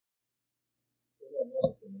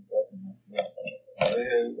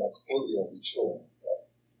عليه الأقوال بشون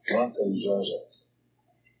وأنت إجازة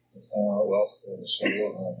أنا وقت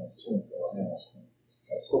الشروع مكتوم وأنا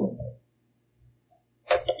مكتوم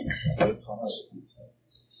فالخمس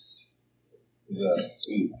إذا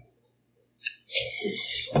سوي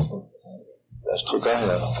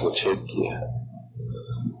أشتغل وتشدي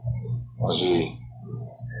وزي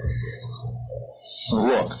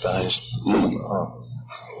الوقت عايز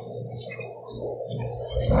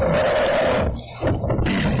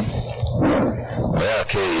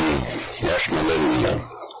وياكي يشمل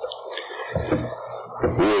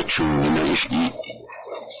ويتشو نعيش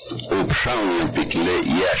وبشاون بكلا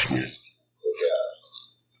يشمل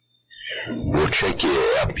وتشكي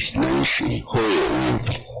أبي نعيشي هو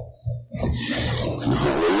يومي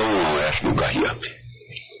والله يشمل قهي أبي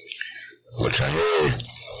وتشهي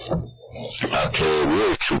أكي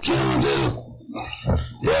ويتشو كي عندل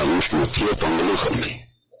يا مش مطيع بانجلو خمي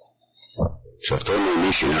شفتوني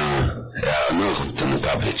ميشنا يا نوخ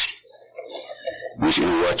تنتابلتي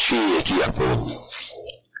ميشنا واتشي يكي أبو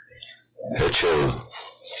هتشو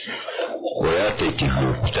وياتيكي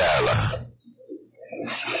هبتالا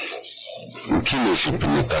وكيلوش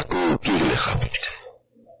بنتاكو كيلي خبيت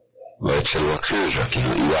ويتشل وكيجا كي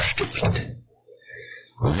يواشت بيت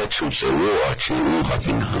وهتشو تسوو أتشي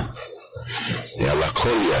وغبينها يلا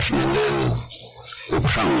كل ياشن الليل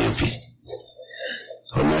وبشان يبي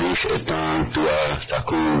ونعيش إتان توا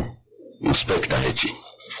تاكو إنسبكتا هيجي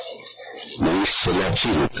نعيش سلاتي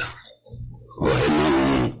هدا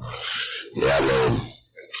وهنو يالا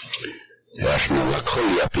ياشن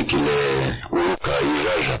لكل يبي كله وكا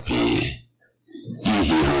يجاجا بي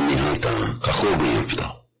إيهي هاني هاتا كخوبي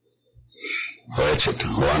يبدا ويتشت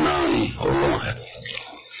واناي أولوها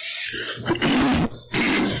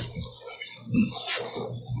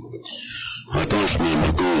Attends, mais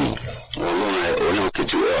du coup, on a que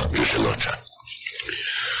tu as, je sais l'autre.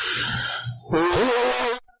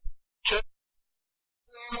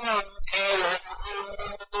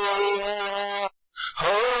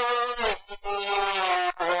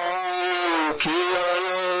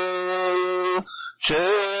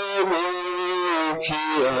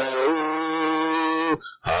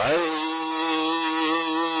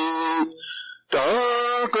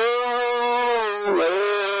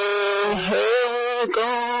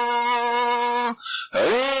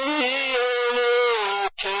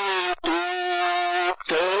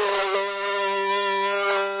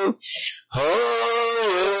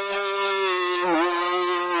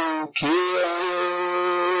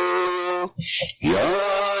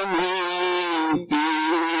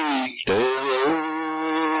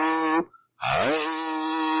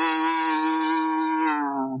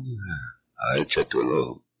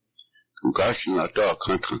 Cetolo, Kukashina ta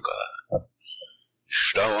kantanka.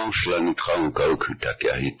 Stawan shlani traunka ukutaki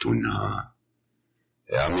ahituna.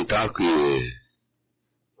 Amitaki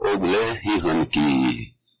ogle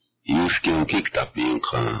hihanki yushki hankiktapi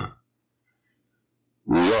inka.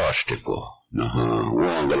 Uyashtepo, naha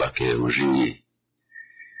wangalake unji.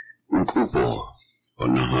 Unkupo,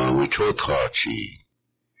 onaha wichotrachi.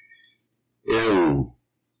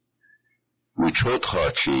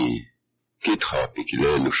 Wichotrachi. Kitra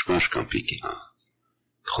pikile lushpanshkan pikiha.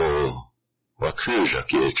 Tro wakrinja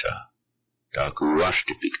kiecha. Taku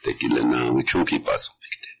washti pikte kile na wichunki paso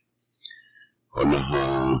pikte.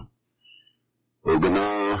 Onaha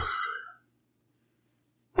ogana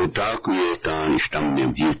otaku yeta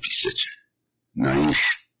nishtamnem hilpiseche. Naish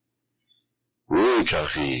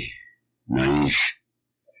wichahi naish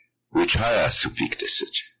wichaya supikte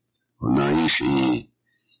seche. Onaish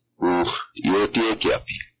yotie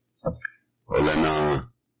kiapi.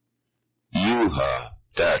 Olena yuha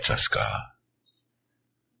tachaska.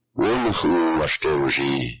 Wonhu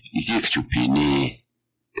washtoji ikikchupini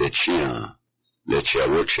echia lechia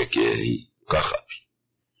wocheke kahapi.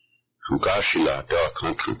 Hukashila ta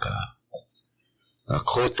kantranka.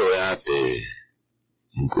 Akoto yate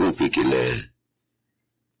nkupikile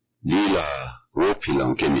lila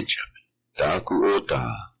wopilan kemichapi. Taku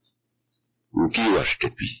ota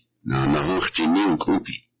ukiwashtepi na nahachini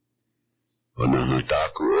nkupi. Onaha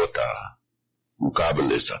taku ota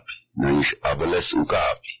ukabales api. Naish abales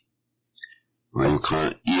ukapi.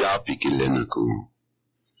 Mayukan iapi kilenaku.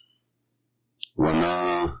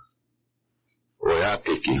 Wana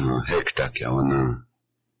oyate ki han hekta kya wana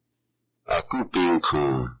akupi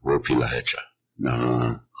unkan wopila hecha.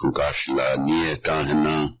 Na hukashla nie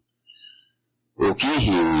tahena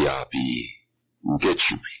okihi uyapi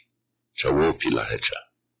ukechupi. Cha wopila hecha.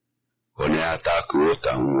 One ataku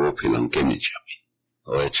ota wopila nkemichapi.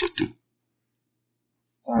 Oechetu.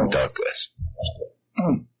 Takas.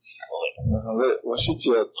 我是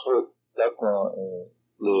觉得他讲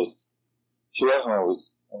le tiwa han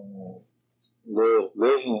le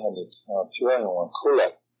hin han tiwa han kola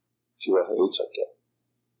tiwa ha uchaka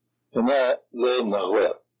hena le na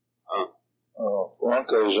wa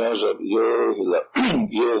que Jean-Jacques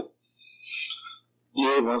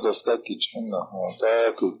ye banza sta kichuna ta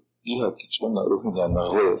ku iha kichuna ruhnya na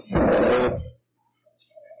ho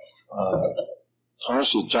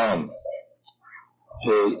Tanshi John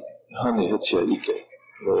he honey hits ike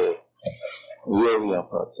we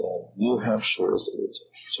about New Hampshire is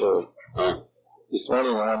so this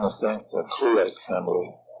morning I want to thank the Kulak family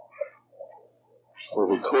for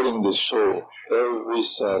recording this show every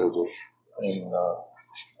Saturday and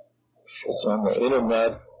it's on the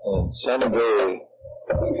internet and someday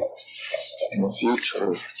in the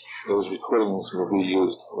future those recordings will be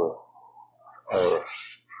used for our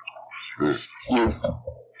youth.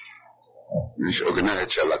 This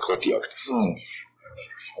organization like what you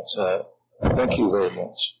So thank you very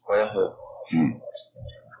much.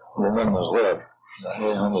 Remember web.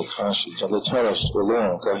 Hey, honey, transi. The Charles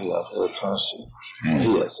alone got here. Transi.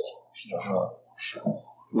 Yes.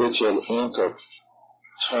 Which will anchor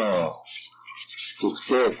turn to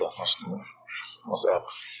third the hospital. Was up.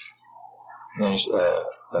 Names the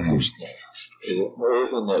Krishna.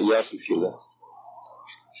 Even the Yapikilla.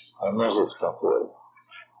 I'm not hooked up with it.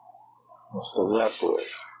 Most of that boy.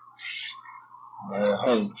 My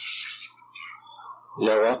home.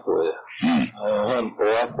 Yeah, boy. I am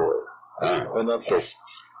boy. When I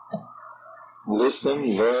listen,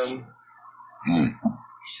 learn,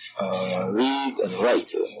 read, and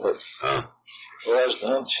write. Whereas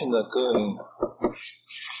I'm the going.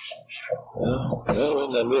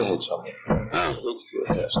 When I meet something. It's your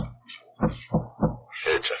best.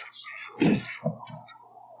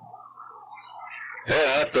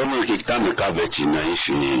 Tomo kiktana kabechi na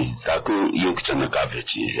ishi taku yukchana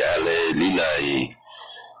kabechi ale lila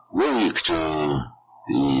wo yukchana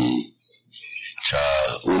cha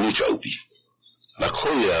unicha upi la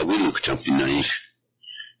khoya wo yukchana pinaish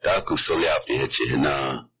taku soliapi heche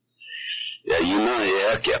na ya yuna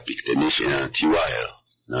ya ke apikte nishi na tiwaya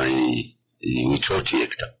na wichoti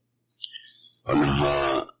ekta ona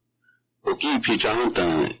ha oki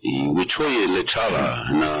pichanta wichoye lechala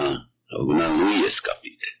na una Luis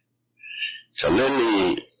capite.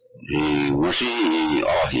 Saleni wasi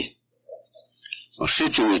ahi. Wasi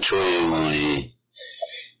chumi choye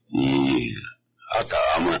ata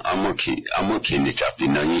amaki ni chapi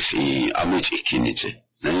na nishi amichi kiniche.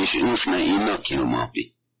 Na nishi usna ina kino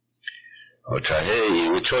mapi. Ocha hei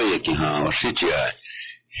wichoye ki ha wasi chia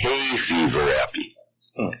hay fever api.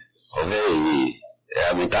 O hei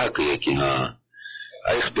amitaku ye ki ha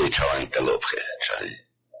aikhbe chawa intalopche chaye.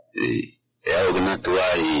 Ogna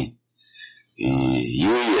tuai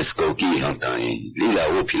US koki hantai lila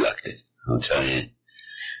wopi lakte hantai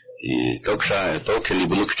toksha tokeli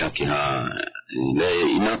bulukcha ki ha le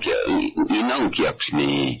inanki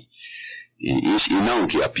apsni is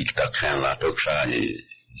inanki apikta khanla toksha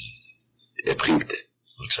prinkte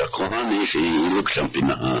sa kohani is lukcha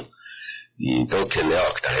pina tokeli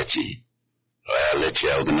akta hechi lechi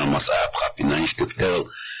ogna masa apina instruktel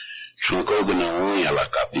Shukogna oya la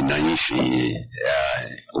kapina ishi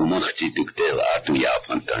umakti tuktela atu ya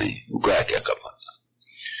pantai ukwake akapata.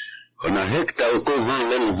 Kona hekta uko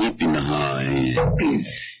lelo hipi na ha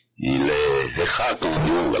ile hekhato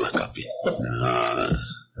yunga la kapi.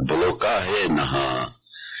 Boloka he na ha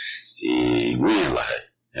uya la he.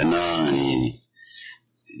 Ena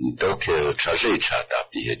toke chaje chata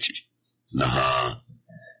pi hechi. Na ha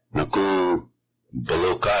naku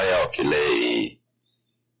boloka ya okile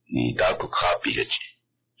ni taku kapi hechi.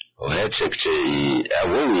 O hechekche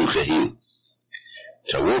awowu hehi.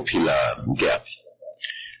 Chawopila gapi.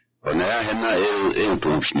 Ona ya hena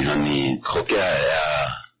pumpshni hani kokea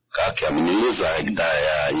ya kake aminiluza ekda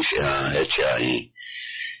ya isha hecha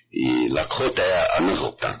la kota ya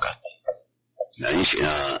anahoptan kapi. Na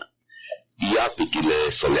isha iapi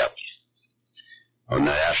kile soleapi.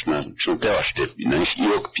 Ona ya shna chuntewa shtepi na ish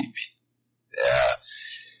iok pipi. Ya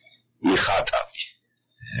ihat api.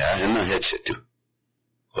 Ya hena heche tu.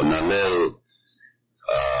 Ona lel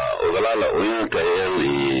ogalala oyanka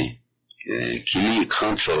el kili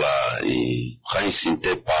kanchola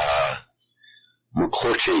praisinte pa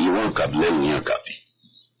mukhoche iwan kablel yankapi.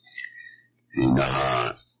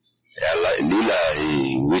 Na ela lila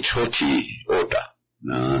wichoti ota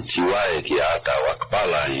na tiwae ki ata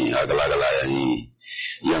wakpala agalagala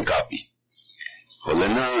yankapi.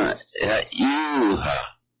 Holena ya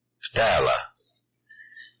iuha stala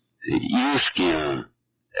iuskia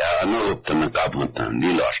ya anopta na kabhanta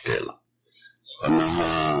lila stela.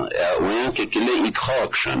 وين كله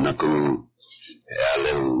يتخاك شنكو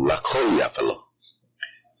على الكل يفعله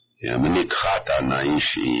يعني من يتخاطر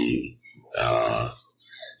نعيشي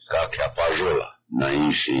كاكيا باجولا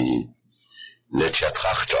نعيشي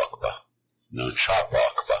لتشاتخاك با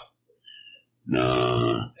نشاباك با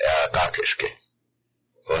كاكشكي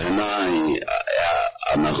وهنا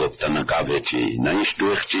أنا غبت أنا كابتي نعيش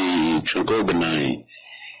دوختي شنكو بناي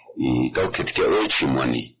كوكت كأوتشي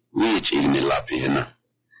ماني ويش إغني لابي هنا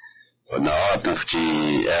ونا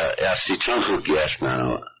أتنختي أسي تشانخو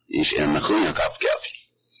كياشنا إيش أنا خويا كاب كابي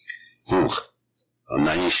هوخ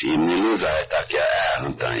ونا إيش إمني لوزا هتاكيا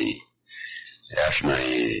هنتاي أشنا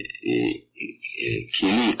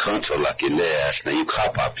كيلي كونترولا كيلي أشنا يبخا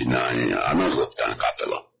بابينا أنا غبتان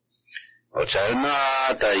كابلا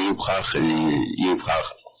وشانا تا يبخا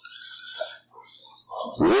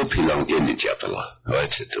وبيلون كيني جابلا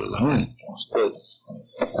واتشتولا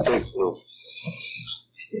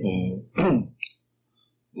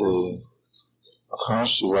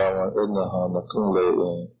خانشيوا إنها نكون ل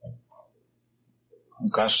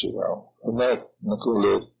خانشيوا هناك نكون ل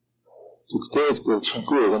تكتب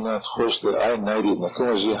تشنكور هناك خوش ل I-90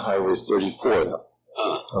 نكون جي هايوي 34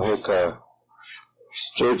 وهيك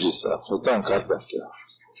ستريجيس فتان كاتك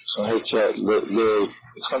هيك ل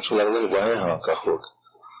خانشوا ل وهيها كخوك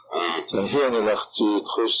تنهيني لختي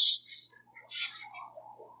تخش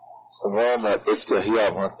وما إفتهيا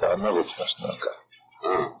ما تعنبت نشناكا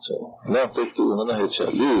لا فكرة أنا هيك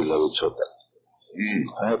ليه لو تشوتا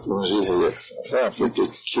هاي بنجي هي لا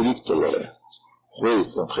فكرة كريك تلاه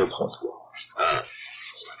ويت نخيط خنقو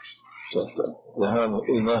لهان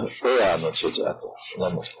إنه بيعنا شجاعته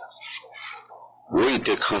نمو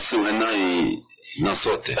ويت خاصو هناي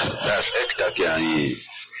نصوته داش اكتاك يعني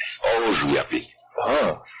أوجو يبي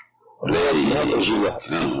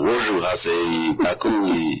وجو هاسي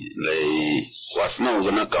تاكوي لي واسنا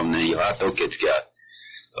وغنا كمني هاتو كتكا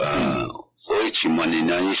ويتشي ماني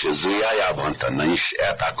نايش زويا يابانتا نايش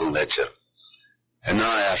اتاكو لتشر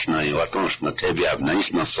هنا ياشنا يواتونش نتبيا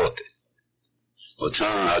بنايش نصوتي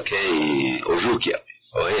وتان هكي وجوكيا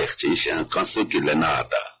وهيك تيشان كنسوكي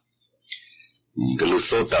لناتا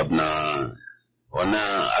قلوصوتا بنا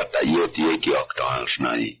وانا اتا يوتي يكي اكتانش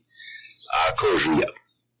ناي اكو جويا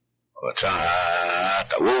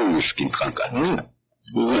وتعالى وش كنت خانك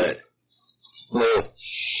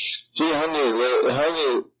في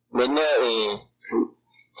هني لنا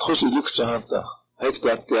تخش يدك شهانتا هيك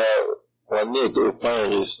تاك ونيت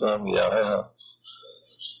وبايريستان يا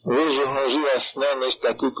وجه هاجي أسنان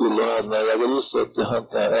اشتاكو كلها يغلس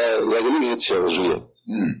تهانتا يغلس يتشوجيه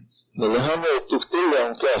لهم تكتل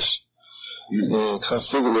أنكاش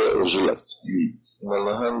خاصة رجلات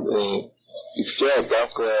لهم إفتاء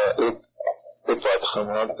تاك إبعاد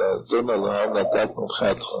خمانتا زنا لهم تاك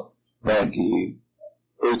مخاطخة باقي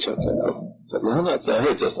أوشا كلام لهم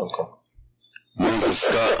أتاهيت أسنكم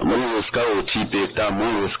Muzika utipita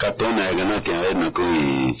muzika tona yagana kya na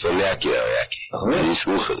kui soleaki yaki.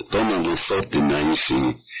 Nishu tona lusoti na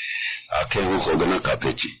ishi ake huko gana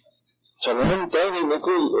kapechi. Chanahan tani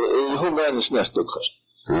naku huma nishnas tukhash.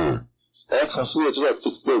 Khansuya jira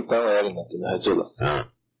tikte tana yagana kya hajula.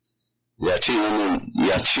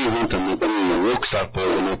 Yachi hunta naku workshop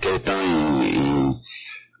gana kya tani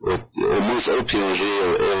o musa opionje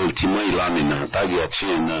ultima ilamina tagi yachi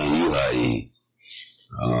na yuhai.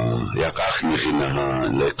 Yakach nihina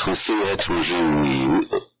le transfer étranger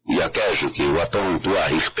yakaj qui waton doit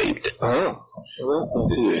respecter.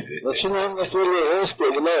 Начинаем на второй раз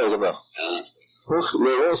понимаю, да.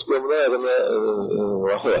 Le respect на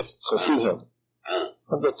вахуя, хасиха.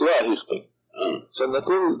 Это doit respect.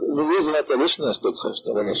 Санакун нужно это лично что хочешь,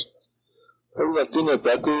 да, конечно. Он кино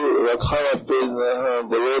такую вакхава пейна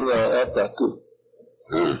болена атаку.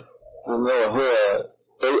 Ну, вахуя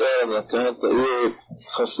أنا كانت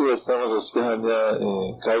خاصية تمزس كهنيا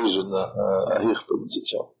كايجنا أهيخ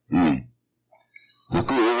بمتشاو.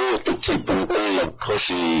 نقول هو تكتب بنتاي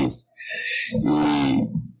خشي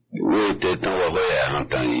ويتة وهاي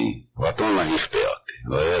هنتاي وطن أهيخ بيات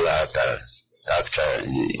وهلا تاكتا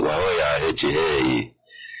وهاي هي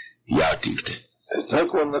ياتيكت.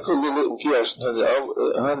 تكون نقول كياش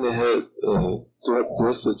هني هي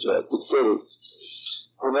توسج تكتر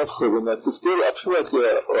ونفخر بنا تفتير أبشوك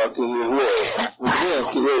وكي هو وكي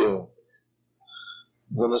كده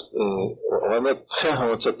وانا تخيها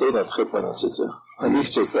وتشتينا تخيبنا نسيته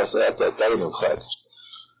هنيكتو كاسا أتعلم الخارج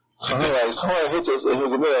خواهي هيتوز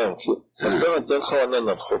هجمية يمكن عندما تنخوا أننا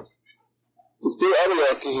نفخر تفتير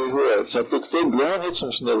أبلا وكي هو تشتكتين بلان هيتش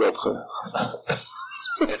مش نلوبخر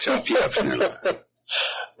تشابي أبشنلا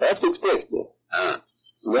تفتير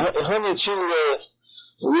هوني تشيل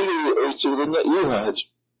really, it's not you had.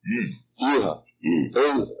 You have.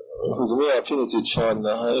 هذا أبينتي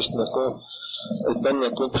تشانا هايش نكون أتمنى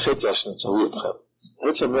كنت خيت عشان تسوي بخير.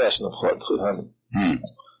 هيك ما عشان بخير هاني.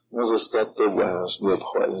 نزل سكت وعشان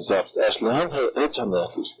بخير زافت عشان هذا هيك أنا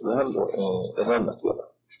فيش. هذا أنا نقول.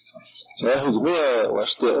 سأهود مية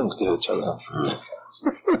واشتى أنك هيك أنا.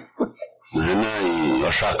 هنا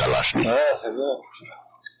يشاك الأشني. هنا.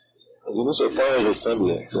 هذا نص أفاي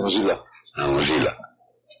الفاميليا موجودة. موجودة.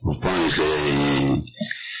 وبعدين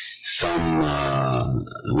some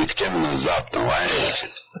ويتكلمنا الضابط وعايش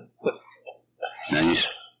نايش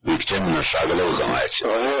ويتكلمنا الشغلة وزمايش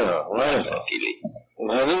واه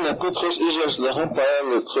هنا كنت خش إيجاز لهم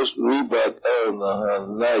بعمل خش ريباك أنا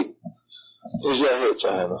نايك إيجا هيك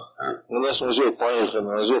هنا الناس مجيء بايخ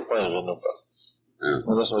الناس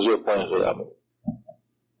مجيء بايخ العمل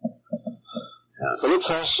فلت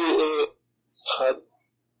خاشي خد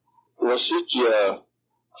وشيت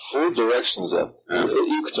four directions up.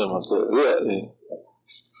 You could tell me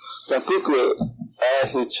that quickly I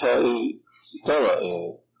hit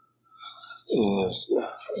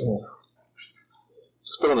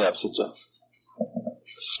Stone absent.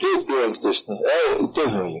 Street going station.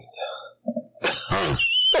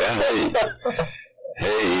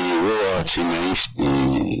 Hey, watching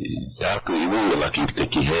dark evil looking to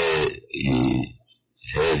key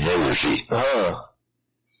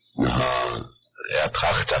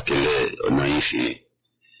התחחת כאלה נאיפי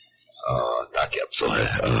תקי אבסוה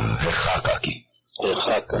החקקי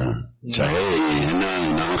צהי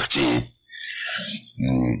נאחתי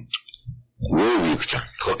ויוקצ'ה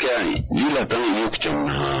חוקי לילה תן יוקצ'ה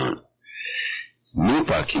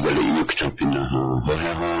נופקי בלי יוקצ'ה פינה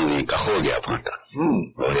הוהה כחוגי הפנתה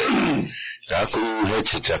תקו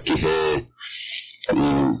הצ'צ'קי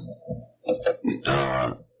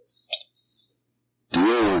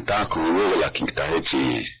Dio taco la quinta heti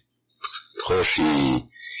troshi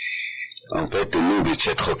en fait nous de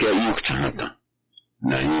cette roquette yukchanta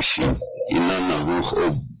na ishi inana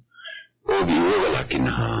obi la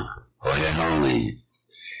kina ohe hani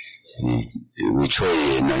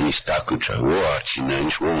wichoye na ishi taco cha watch na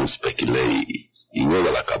ishi won speculate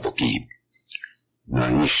la kaboki na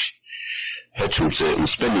ishi hechumse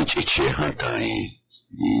spinach ichi hanta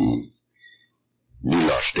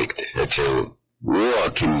lila stekte hecho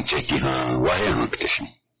Walking Jekihan, Wayanktishim.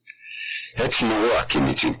 That's no walking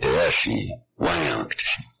it in Teashi,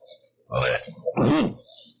 Wayanktishim. Oh, yeah.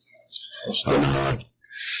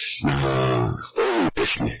 Oh,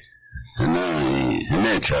 Tishmi. And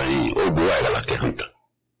I try, oh, boy, like a hunter.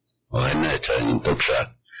 Oh, and I try in Toksha.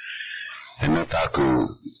 And I taku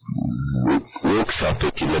looks up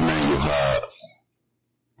at Kilana, you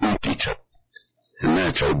have teacher. And I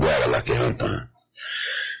try, boy, like a hunter.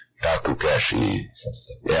 Taku kashi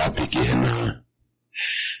apiki hena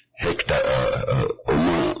hekta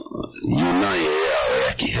oma yunaye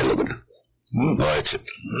yaki helogna right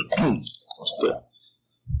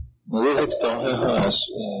no hekta has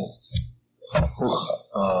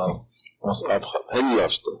was abha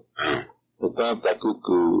heliasto eta taku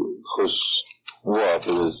khos what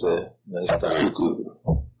is na taku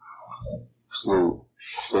slow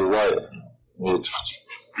why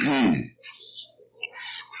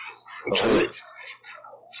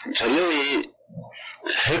Chalei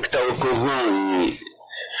hekta okohani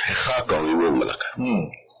haka wiwomlaka.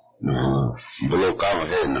 Bloka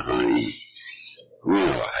he na hai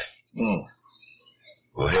wiwai.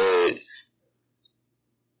 Ohe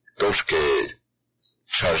toske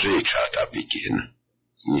charge chata pikin.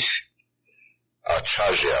 Is a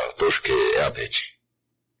charge toske abechi.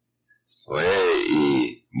 Ohe I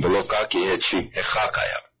bloka ki hechi haka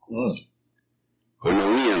ya.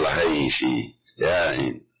 Honoria la haisi, ja,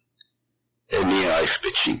 eni a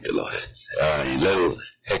spetsink la he. Ja, leu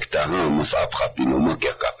hekta no mus apkhapino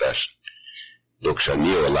mokia kapes. Donc ça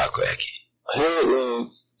nie la ko eki. He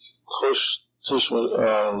khosh tishmul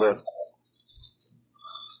le.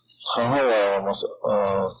 Khawa mas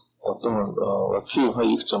otom wakiu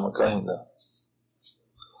hayik tsamakaina.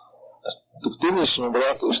 Тактиниш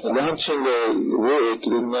набрать уж на ланчинге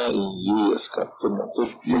воекрина и юеска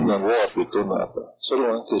на воапи тоната.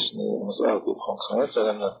 Сорван кишни масалку ханхай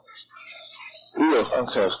ферна. Ух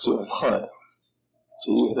анхах ту хай.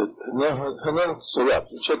 Ти ханан сорап,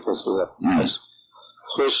 чеква сорап.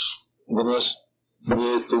 Хош гнаш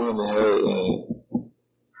не тумне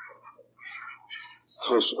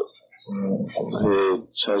хош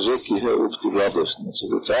чажеки he уптивладос.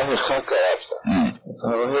 Це хака апса.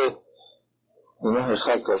 He أنا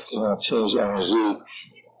خاكا كنا change أنجي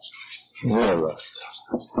نلا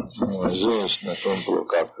زينش نكون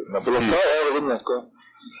بلوكات نبلوكات أرغب نكون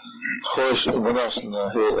خوش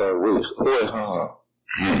مناسنا هي ويخ هو ها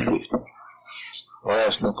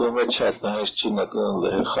واش نكون متشات ناس تشينا كون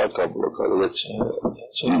له خاطب وكالت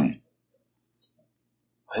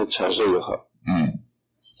هي تشاجيها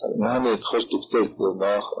ما هني تخش تكتب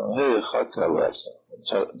ناخ هي خاطر واش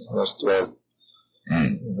نستوى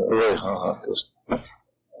هو ها كست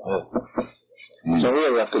سوي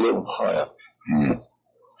لك اليوم خايا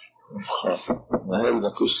ما هل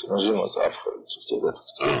نكش نجي مصعب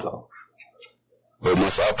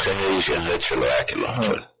ومصعب خيش هيك شلو ياكل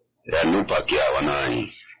يعني نو باكيا وناي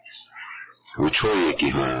وشوي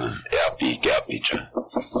كي ها يابي كابيتشا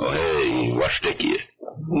وهي واشتكي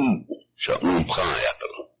شو نبخان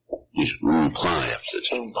يابل نبخان يابل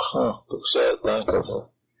نبخان بكسا دانكا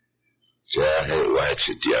جا هي واحد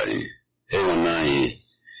شتياري هي وناي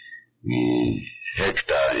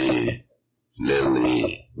هكتا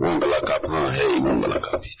للي ومبلا كابها هي ومبلا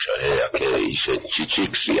كابيتشا هي اكي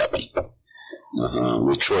شتشيك سيابي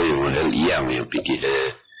وشوي وهل يامي يبكي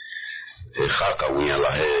هي خاكا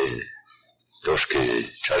ويلا هي توشكي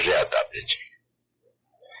تشاجياتا بيجي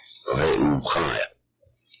وهي مبخايا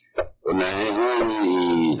ونهي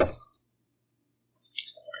ووني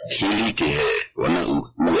كيليكي هي وانا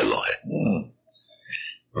ويلا هي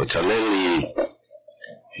وتلالي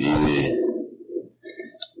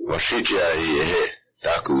وشيكيا هي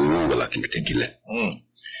تاكو ومبلا كنتكيلا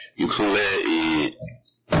يكون لي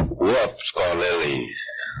واب سكالي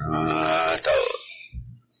تاو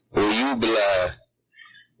ويوبلا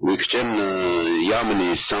ويكتن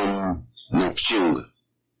يامني سام نبشينغ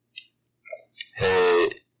هي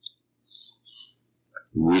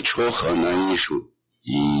ويتشوخ نايشو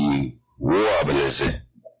وابلزه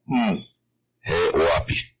هي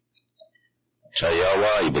وابي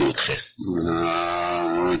شاياوا يبلتخ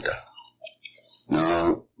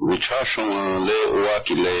ويتشاشون لي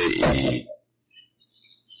واكي لي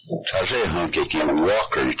تشاجي هانكي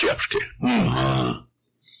واكر جابشكي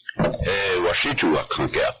وشيتو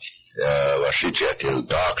كانكاب وشيتو كيل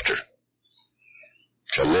دكتور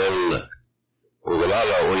تشلل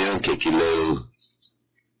وغلالا ويانكي كيل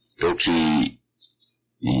توكي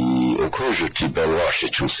اوكوجو تي بلواشي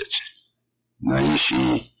تشوسيت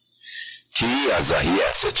نايشي تي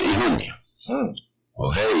ازاهيا سيت ايهوني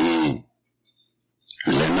وهي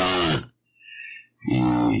لنا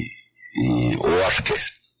اواشكي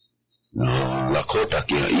lakota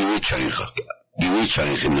kia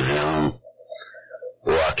iwichari khinahan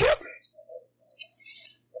wakia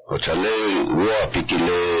ochale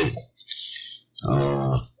wapikile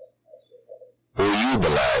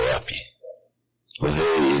oyubala yapi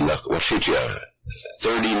washitia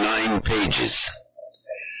 39 pages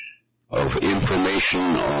of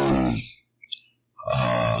information on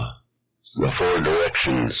the four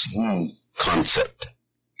directions concept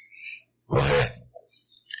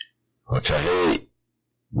وتهي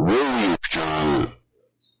ويو كان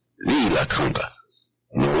ليلا كانغا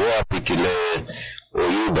نوابي كله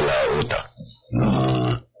ويبلا اوتا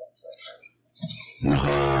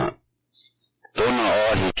نها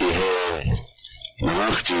تونا آهي كي هي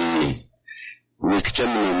نهاختي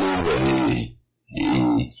ويكتمنا نوبني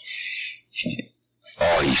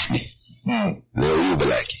آهيسني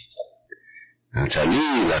لويبلاكي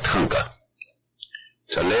تليلا كانغا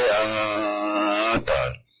تلي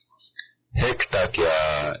آتا هكتا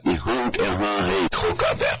كيا يهونك اها هي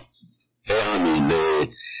تخوكا بام اهاني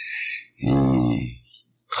لي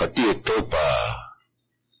خطية توبا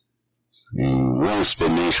وانس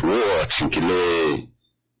بنيش واتشن كلي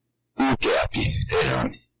اوكي ابي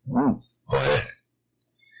اهاني وهي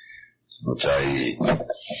وتاي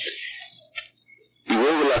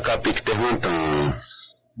يوغلا كابيك تهانتا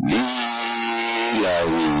لي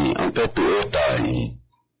لاوي امبتو اوتاي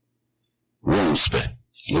وانس بنيش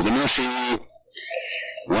Lugnashi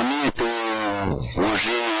wanito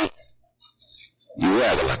waje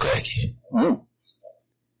yuaga la kwaki.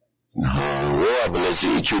 Wablazi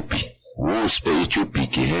Ichupi, wuspe Ichupi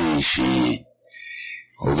ki heishi.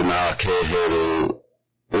 Ugna kehero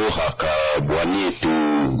ohaka wanito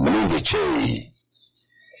nubechei.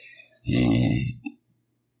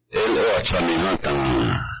 El oachani hanta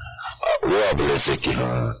wablazi ki ha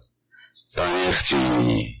tanechti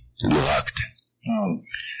luhakte.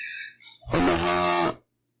 ونها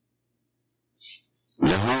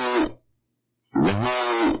لها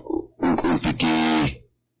نكون بكي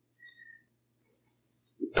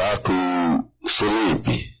تاكو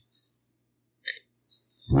سليبي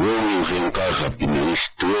وين غنكا خبي نيش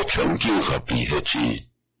توچم كي خبي هچي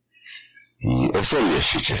اصل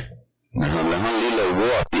يشيچه نها ليلا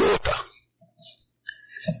وابي اوتا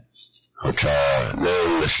هچا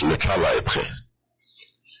لشلچالا ابخه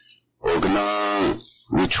وغنا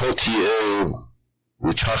وچوتی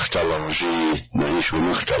وچختلانجی نایش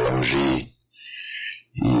ونختلانجی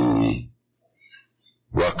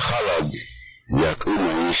وخلد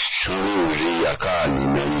يكون شنوجي يكاني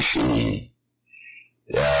نايشي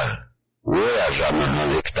يا ويا جامعها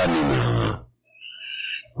لكتانينا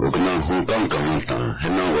وكنا هنكان كهانتا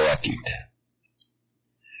هنا ويا كيت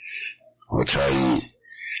وشاي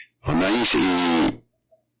هنايشي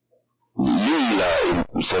ليلا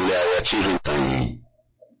مسليا يتيهنتاني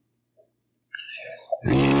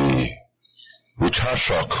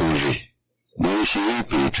وچاشا كونجي نايشي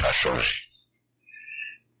بيچاشوجي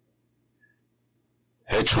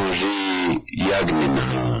هتشوجي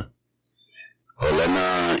ياغنينا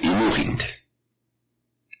ولنا إنوهيند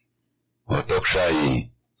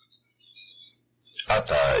وتوكشاي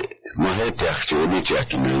أتا مهتي أختوني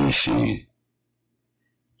جاكينا إيشي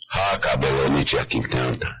هاكا بلوني جاكين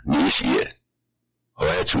تانتا نيشي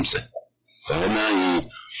وهتشمسة وهنا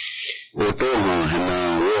وطوها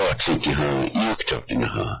هنا واتسيكيها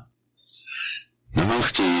يكتبينها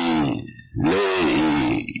نمختي لي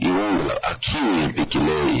يوم أكيد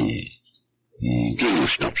بكلي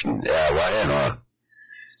كيلوش نبشن وهنا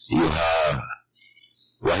يوها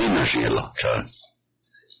وهنا شيء شان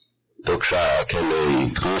توكشا كلي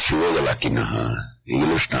ترانسي ولا لكنها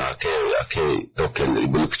يلوشنا كي توكل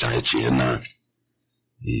يبلكتا هيجي هنا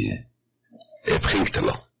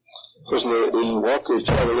ابخيكتلا because in walker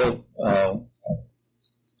travel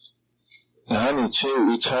hani che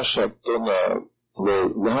ichasha tona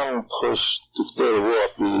le han khosh tukte wo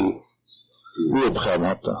api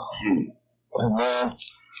bkhamata ana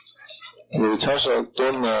ichasha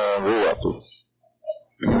tona wo api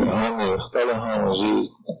hani ikhtalaha ji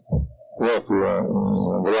wo api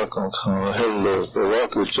walakan khan helle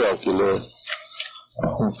walker chakile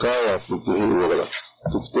hunkaya api wala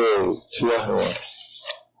tukte tiyaha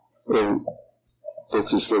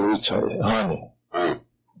Tokislovicha hani.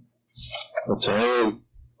 Otahe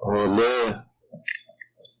ole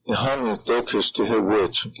hani Tokis ke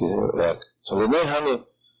hewet ke rak. So le hani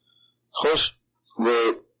khosh le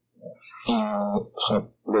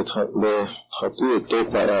khatu to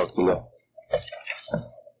parakila.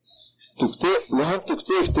 Tukte le han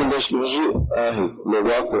tukte teleshloji ahi le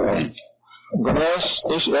waqo. Ganas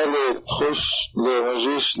ish ale khosh le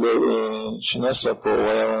majish le shinasa po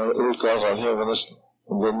wa ilkaza he ganas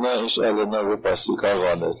Gana ish ale na wapasi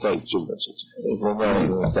kaza na tai chumba chit.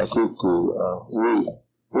 Gana takuku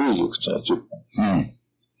ui yukcha chit.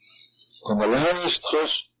 Gana lahan ish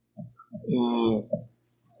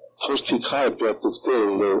khosh tikhay pya tukte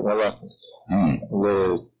le malak le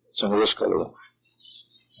changleshkala.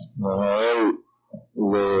 Na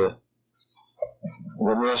le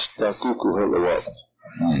Ganas takuku hele waqt.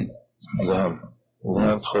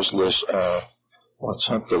 Gahan khosh lesh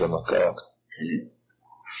wachanta le makayak.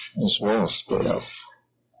 It's more spread out.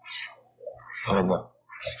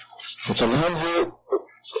 فطبعا هي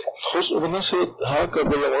خص الناس هكا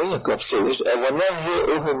بالعين كبسيش أولا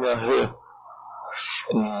هي أهمها هي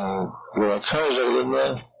وكان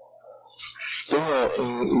جغلنا ثم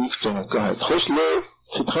يكتم كهد خص له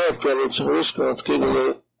تتخيل كلا تشغلش كانت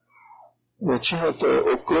كده نتشهد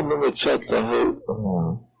أكون من تشهد هي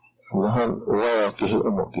وهم واقعه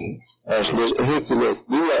أمكه أصل هيك لا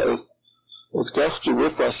اكتشفت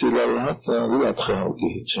بقى لها ولا تخاف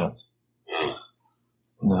كي شات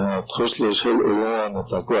نا تخش لي شيء الان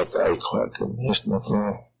تقوت اي خاك مش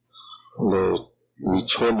نفهم ل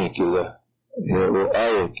ويتشوني كده او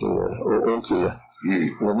اي كده او كده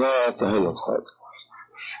وما تهلك خاك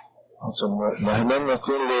ثم مهما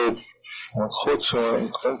كل خدش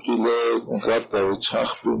كنت له قطع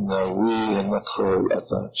وتشخ بنا وي ندخل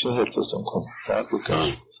اتا شهر تسمكم تاكل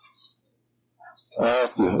كان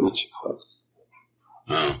اتي هيك خاك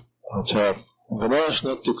עכשיו, גנה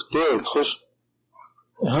שנת תקטר, תחוש,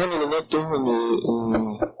 אני לנת תומני,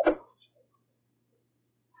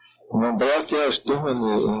 מבלק יש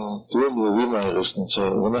תומני, תומני וימה הרשנת,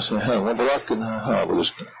 גנה שנה, מבלק נהה,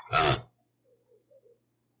 ולשכן.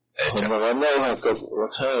 ומרנה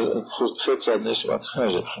הוא תחוש תחצה נש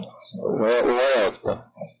ותחזת, הוא היה אותה,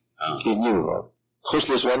 כי ניבה. תחוש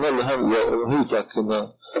לשמנה להם, הוא תקנה,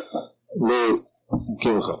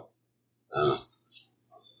 לכימך.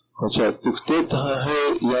 עכשיו, תקטט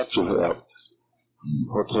יצו הערת.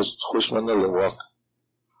 חוש מנה לוואק.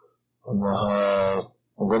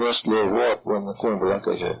 וגנס לוואק ונקום בלק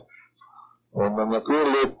הזה.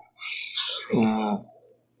 ונקום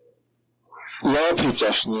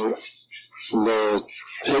להפיצשנו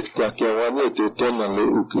לטקטה כוונית תונה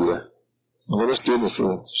לאוקילה. וגנס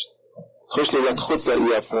תנסות. חוש ללקחות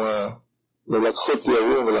האי הפועה, ללקחות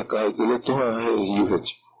ירום ולקחת, לתוה היוהת.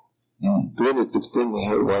 Doing it to tell me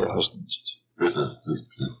how I husband.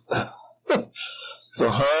 So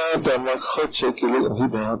hard I'm like hot check you look he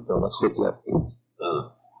been out there like hot lap.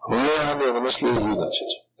 Where have you must leave you that?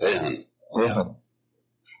 Where?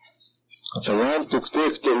 So I want to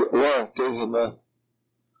take the one take him a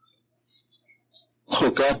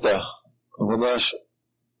Tokata Vanash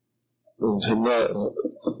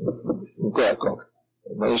Gakok.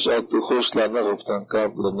 Maar je uit de goosla naar op dan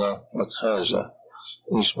kabelen naar Makhaja.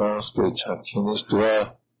 Is maar een speech is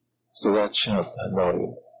twee chat en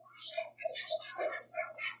nou.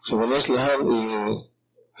 Zo wanneer ze gaan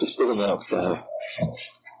de spullen naar daar.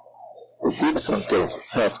 De goed van kel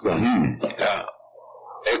heb dan. Ja,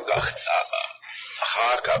 ik dacht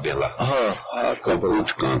Hakabela. Hakabela.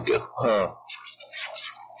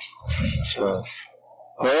 Zo.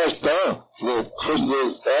 Hij is daar. De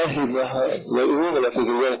eigenlijk de uren dat ik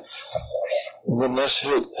weer de mes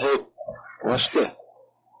het was het.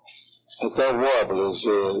 Het wabel is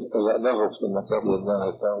nog op de kabel naar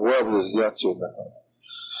het wabel is jatje daar.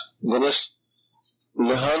 Dan is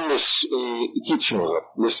de hand is kitchen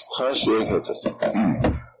dus gaan ze het.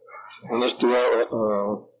 Dan is de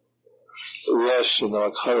was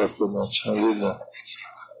nou karaf dan chalina.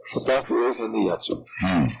 Dat ook niet jatje.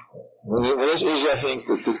 Wanneer is jij denkt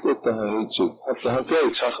dat dit dan niet zo? Het dan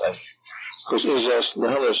kijk zag ik. Dus is als de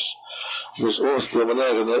alles dus ons de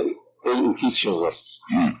wanneer de kitchen wordt.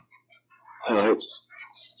 Het.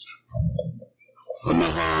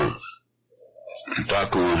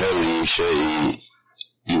 Taku heli shei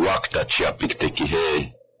iwakta chiapik teki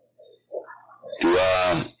he.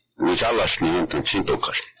 Tua wijalas ni hantan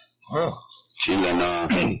chintokas. Chilena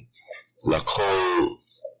lakho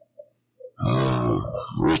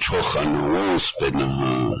Wichochan Wonspedna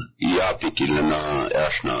Iapikilena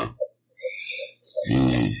Ashna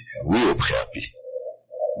Wiophappy.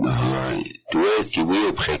 Tueti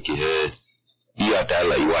Wiopeki he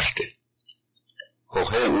Iatala Iwaste.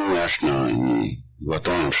 Hohe Ashna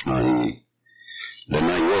Watonshna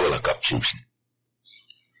Lena Yola Capchimson.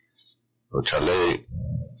 Ochale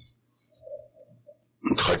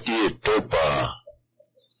Khati Topa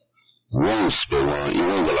Wonspewa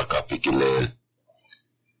Iwala Capikile.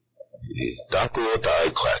 Taku ta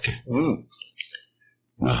ai kwake.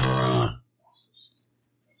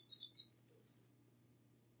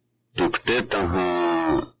 Tukte taha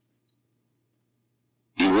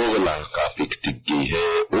iwogla kapik tikki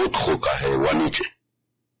hai utko ka hai waniche.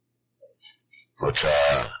 Ocha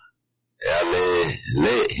yale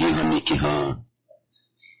le hi hami ki ha.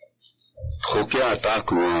 Khokya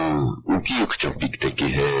taku uki ukchapik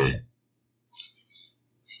tikki hai.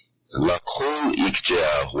 Lakho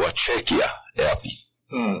ikja wachekia epi.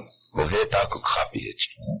 Ohe taku kapi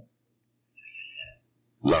hechi.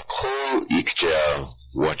 Lakho ikja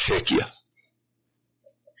wachekia.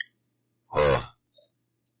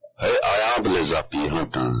 Hey ayable zapi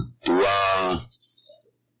hantan. Tua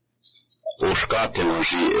oshka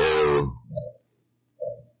telanji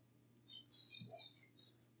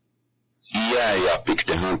iya ya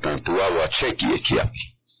pikte hantan tua wachekia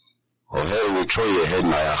kiapi. Ohe wichoye he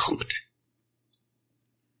nayakhute.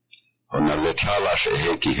 Ona lechala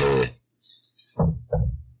she ki he.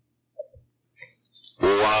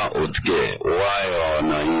 Owa otke, owa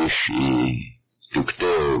naishi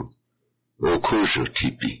tukte okujo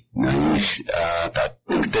tipi. Naishi ta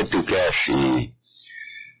tukte tukashi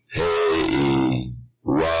he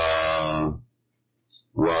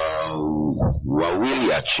wa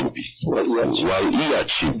wilia chipi. Wa iya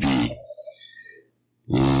chipi.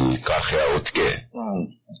 Kachea otke.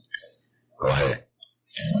 Ohe.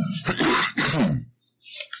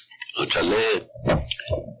 Ochale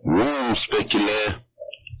specule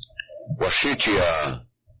washichia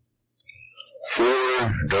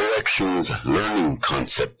 4 directions learning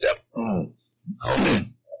concept. Ohe.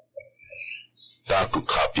 Taku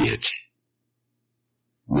copy hechi.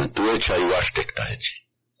 Na tuecha iwashtekta hechi.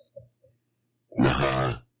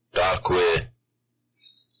 Naha takwe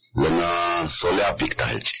Lena solea picta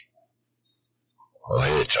hechi.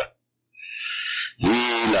 Ohecha.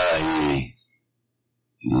 Ila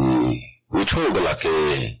Wichogala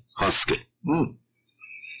ke haske.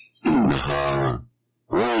 Naha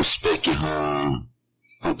Wonspeki ha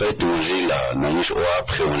Petu Angila Nanish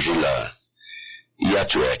oapre Angila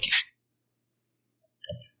Iatu ekish.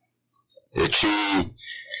 Echi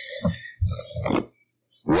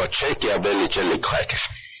Wacheki abeli chele krakesh.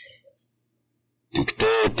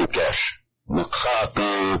 Tikte tikash.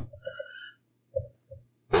 Makhakan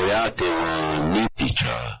Oyate wa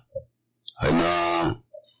niticha. Hana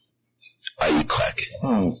aikrake.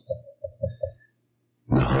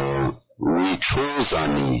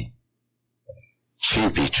 Wichozani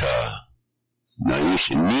Chimpicha, Naish,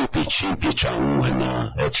 Nimpi Chimpicha, Uhena,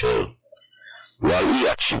 Etel,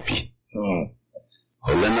 Walia Chimpi.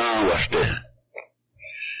 Holena was there.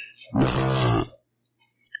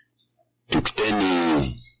 Tukteni,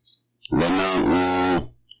 Lena,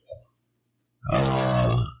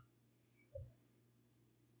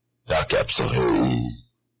 Dakapso,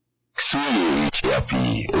 Xui, Chiapi,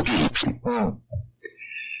 Ogipsum.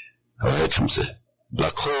 Hetsumse.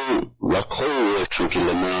 Lako,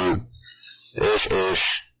 Chukilema,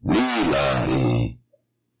 Lila,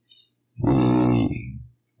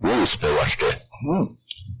 Wonspe was there.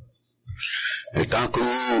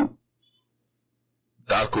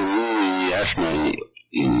 Taku, Yashna,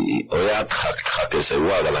 Oyat Hakes,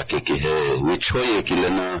 Wagala Kiki, which Hoye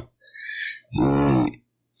Kilena,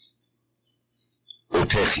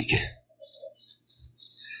 Otechike.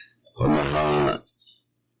 Omaha,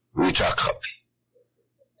 which are copy.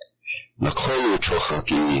 Nakoyo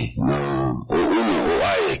Chohaki, no, Uno,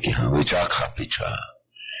 Oayeki, which are copy.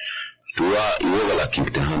 Tua Iwala King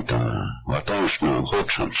the Hunter, Watonshna,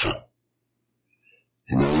 Hotshamson.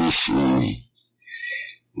 No, Ishi,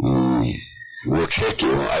 Wocheki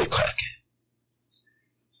or Icrack.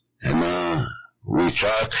 And we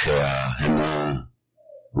track and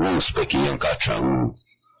one speaking and catcher,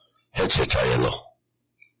 headset yellow.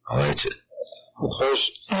 All right.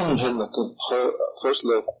 First,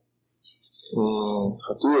 look,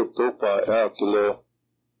 Hatu Topa Akilo,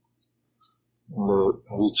 the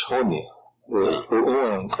Vichoni, the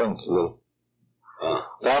Owen Conkilo.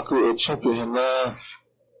 Daku champion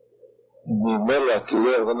Mela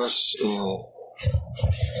Kilo,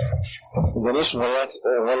 Vanis Malak,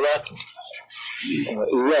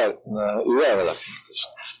 Iraq.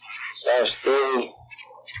 That's all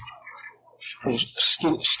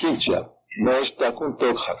skin chap. Nice Takun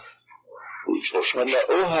Tokha. And the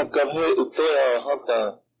Oha Kabhe Utea Hanta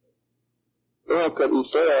Oha Kab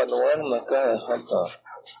Utea no one Naka Hanta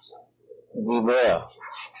Vivea.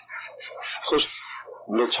 First,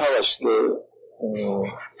 the Charas, the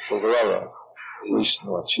Fogala, is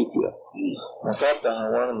no Chipia. Nakata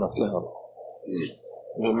Hawan Nakaham.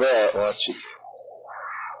 Vivea or Chip.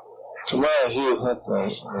 Tomorrow he had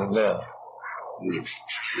Vivea.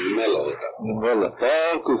 Mela,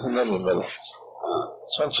 Taku Hanamela.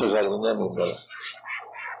 Sancho Galvanamela.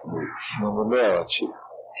 No Mela Chip.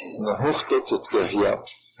 No Hochdecket here.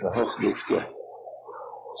 No Hochdecket.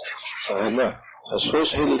 I know. As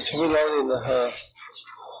first, he looked me in the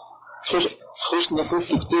first, the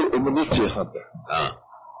Hochdecket in the Nietzsche hunter.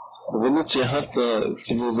 The Nietzsche hunter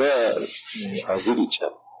can wear Azilicha.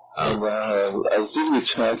 And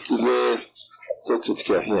Azilicha took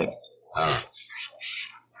it here.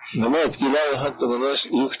 Намайт гилай хатта нас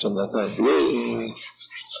юхтан ата ле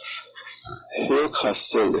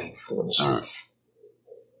хасселе.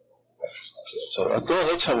 So ато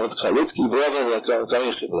хачам от халет ки брава ка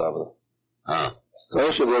кайхи брава.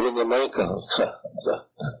 Кайхи брава на майка.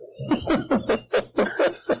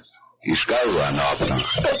 Искала на апна.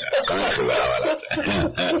 Кайхи брава.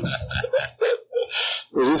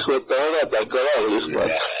 Рихва тара такала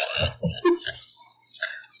рихва.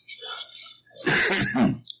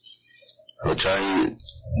 Ochai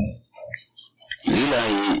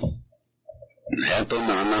Lilai Hato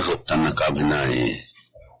Nana Hotana Kabinai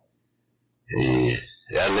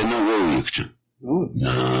Yalena Woyuk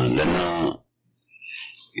Lena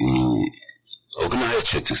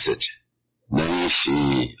Organize to such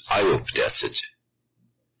Nanishi Iop Desage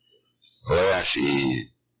Hoyashi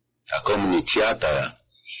Takomni Tiata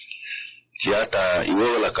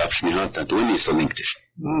Iola Kapshni Hanta Twini Solinktish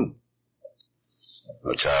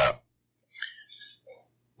Ocha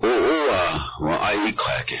wa ai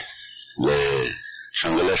khake le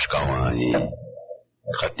changaleshka wa I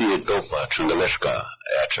khati topa changaleshka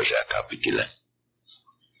ya chaja kapikile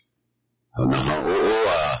na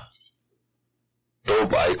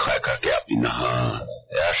topa ai khaka ke apina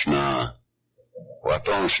yashna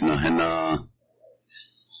watonshna hena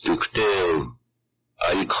tukte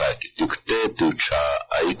ai khake tukte tucha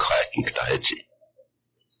ai khake ktahechi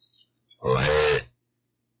ohe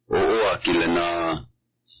akile na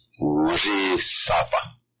Washi Sapa,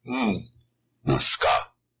 na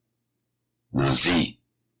Ska, na Z,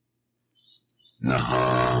 na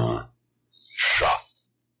Sha,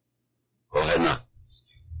 Ohena,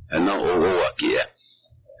 and no Owakia.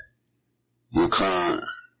 You can't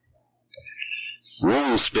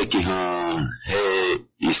wrong speaking he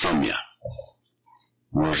Isamia.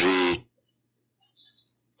 Washi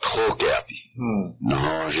Trokeapi,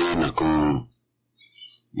 na Jina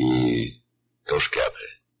I Toshkape.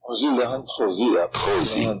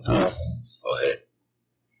 Trozi. Ohe.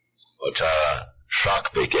 Ocha shock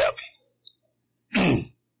pe gap.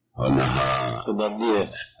 Ona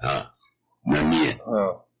nanie.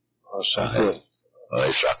 Shake.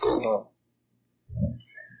 Shako.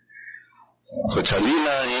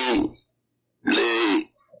 Kochalila le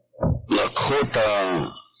Lakota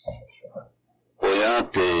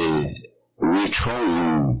Oyate Wichon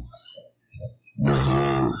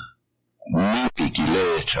Nipi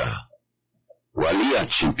Gilecha Walia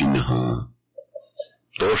Chimpinaha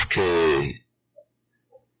Doshke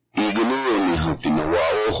Iglu Nihapina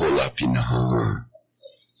Waoho Lapinaha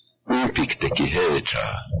Nipik de Gihecha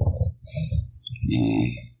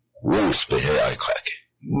Wons Behe Aikake.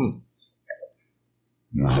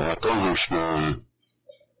 Tohashna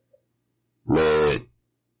le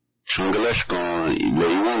Changalash kan le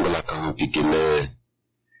Yongala kan pikile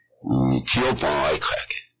Tiopa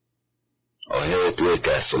Aikake. Oh, here to a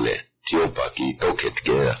castle, Tiopa ki Toket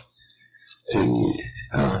Gea.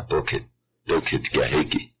 Toket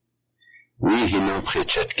Gaheki. We hino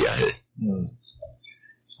prechet Gahe.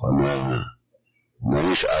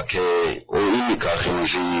 Manish Ake, o Inika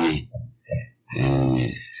Henji.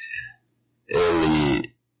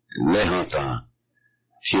 Eli lehanta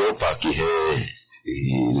Tiopa ki hai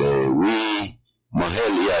le wi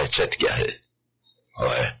mahelia chat kya hai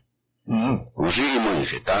usi mon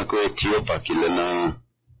se tanko Tiopa ki lena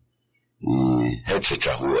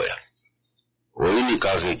hecha hua ya o ini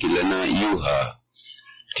kaze ki lena yuha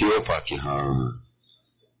Tiopa ki ha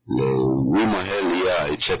le wi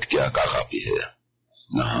mahelia chat kya ka kapi hai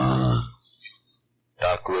na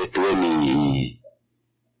tanko tueni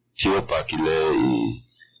Tiopa ki le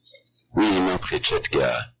wi no prechet kya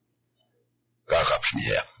garapshni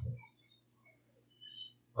her.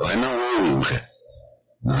 O hena wo unge.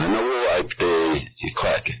 Na hena wo aipte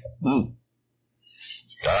ikwake.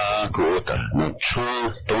 Ta kuota na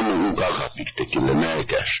chon tonu garapikte ki le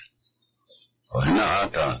merekash. O hena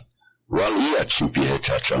ata wal ia chimpi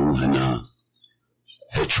hechacha u hena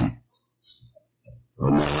hechum. O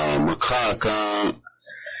na makaka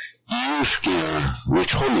Yushkia,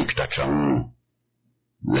 which holik tachang,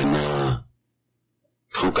 lena,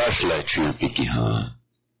 Trukash la chun pikiha,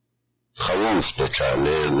 Trawon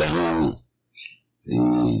speciale, lehon,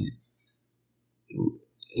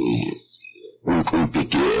 un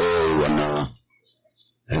piki wana,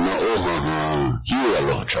 ena oha, hiu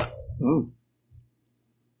alocha.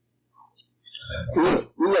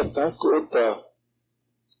 Ila tako ota,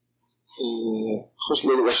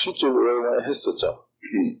 khosle washitu wa hestacha.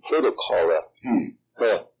 Protocol.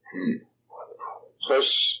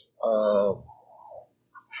 First,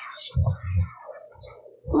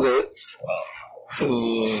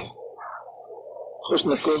 first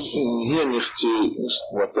na kon hier nicht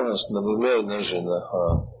wat ons na mele na jena ha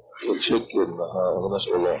checken ha ons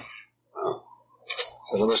ola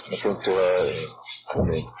ons na kon to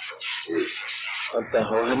kome anta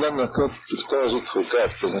ho hena na kon to zo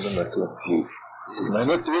trokat to hena na kon hi na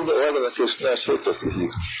na tu da na kesna sheta si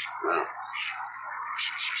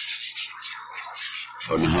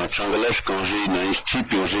on ha changalash kanji na isti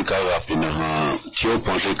pioje ka rapina ha tio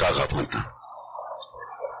panje ka rapanta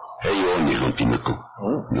hey on ni hampina ko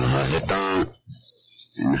na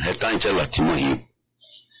hetan chala timohi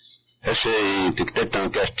ese tiktetan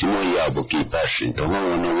kastimo ya boki pashin to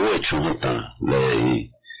no wo chunta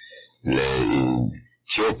le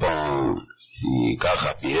tio pan ka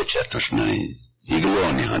rapi chatosna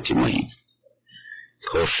iglo ni hantimohi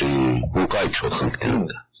koshi bukai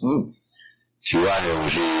chokhantenda tu as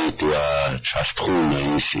rangé, tu as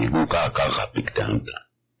chastrou ici, buka kaka piktanta.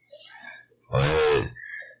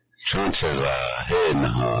 Chancela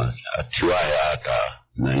hena, tu as ata,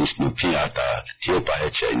 na isnupi ata, Tiopa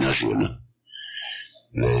hecha inajuna.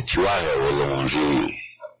 Le tu as rangé,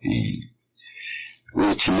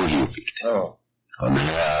 oui, tu m'as pikta. On a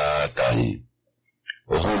ata,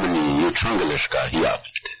 o homini, you changaleshka hiya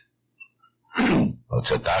pikta. O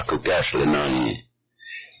tsatako gasle nani,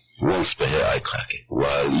 Wons behe aikrake,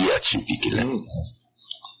 wal ia chimpikile.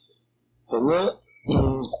 Hena,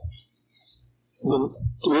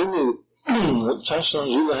 tueni, chanson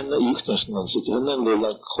jila hena iktas nansit, hena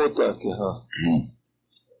la kota ki ha.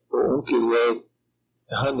 Onki le,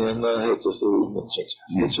 hena heta se umenchak,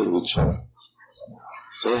 heta vichon.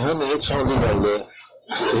 Se hena heta dina le,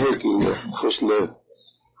 heki le, khosle,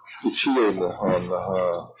 ichile le, ha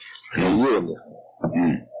yene,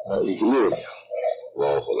 ha iglene.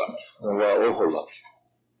 Waohola.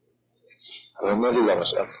 Ramadi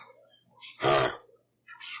lamasat.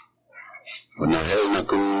 Unahel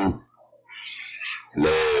ku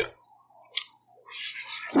le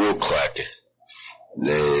wukrake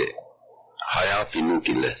le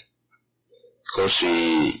hayapinukile. Kosi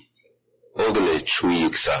ogle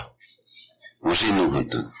chuiksa mosinu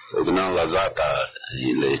hantan ogna lazata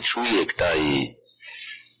le chuikta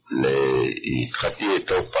le khatie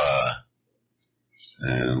topa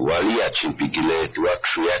walia chimpikile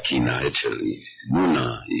tuaksuyakina echeli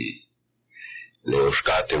nuna le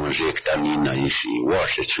oskate mojekta nina ishi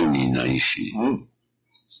washe chunina ishi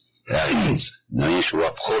na ishi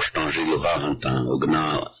wapproche d'Angelo hantan ogna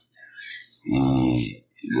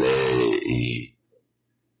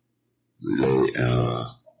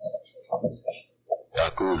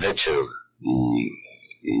taku hechel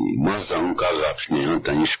maza unkazapshni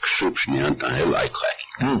hantan ish kshupshni hantan hel aikraki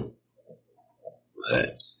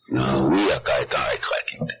na uya kaita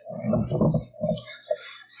aikraki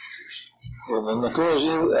na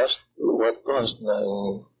koji ask what cost na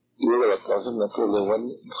Io casa na kolevan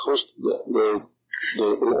host le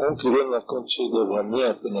onkile na konchi de vania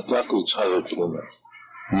na taku chayo tuna.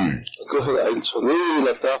 Ko ai chole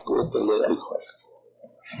la taku le ai kha.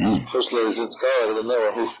 Host le zitkaar na wa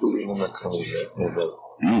host na kamija.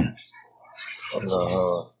 Ana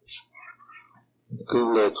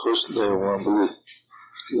kulle host le wambu.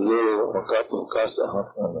 Le wakato kasa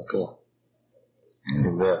hapa na ka.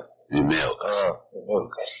 Email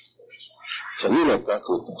kasa. Chanila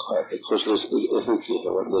taku kha host le efekti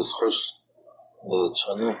le host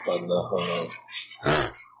chanu pana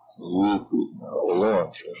olon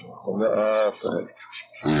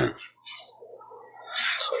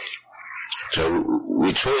So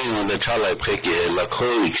we try on the chala preke la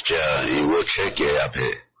koikja I wo cheke ape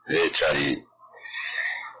chai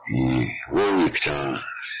woikja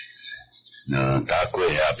na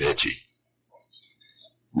takwe ape chi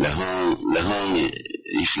lehan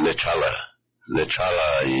is le chala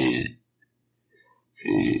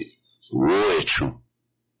woechu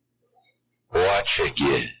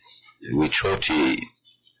oacheke wichoti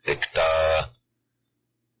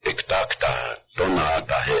ektakta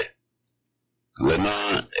tonata he lena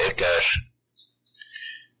ekash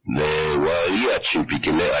le waia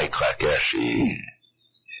chimpikile aikrakash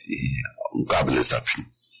ukable sapshi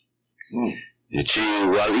Ichi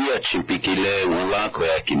walia chimpikile wala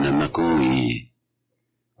koyakina nakui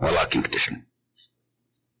wala kinktishin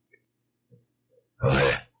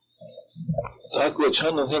Taku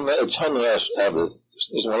chanu hema chanu ash abes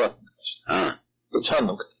is wala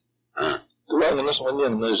chanu tuwa nas wanya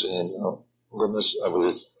nas gomes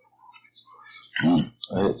abes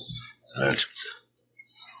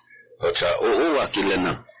Ocha owa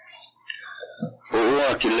kilena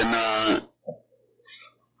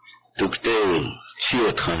tukte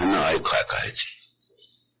chiot khana ai khaka hechi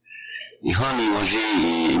ihani waji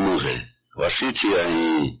imure washiti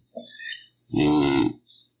ai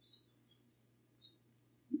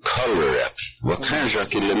color up wakanja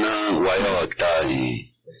kilena waya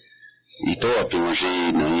aktai ito api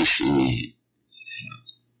waji naishi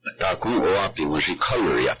taku o api waji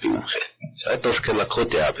color api mure sai toske la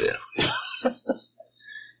kote api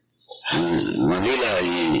manila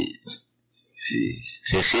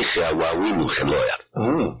se awawinu heloya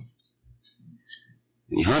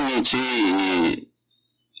ihani chi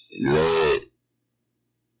le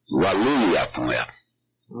waluya poya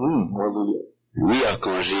Wia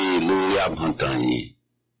kanji luya bhantani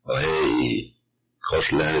ohe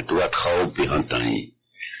khosla tuwa khaupi hantani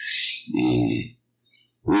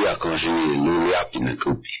wia kanji luya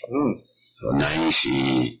pinakupi onai si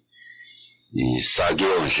sage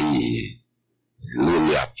onji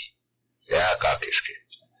luya ya kakeske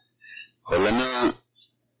holana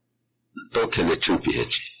tokele chupi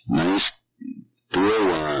hechi nais tuwe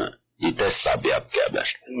wa ite sabi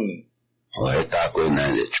apkabash ohe tako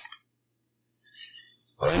nande chupi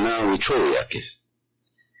Oina wicho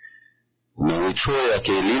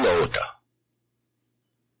yake lila ota.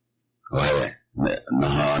 Ohe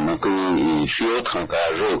na ku fiot khanka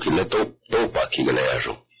ajo ki le topa ki gele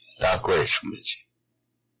ajo. Ta ko esmechi.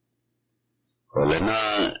 Olena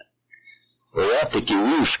oyate ki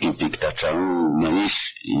wish ki pikta chau nais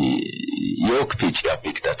yok pichi a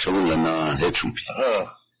pikta chau lana hechumpi.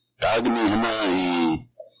 Tagni hana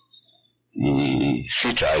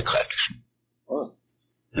shicha ai krakish.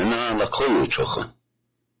 Hena la koyo chocha.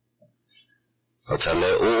 Atale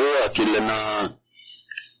o akilena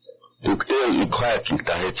tukte ikhaki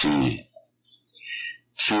tahechi.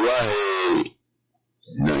 Chiwahe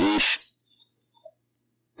naish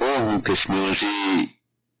o kishmoji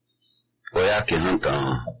oyake hanta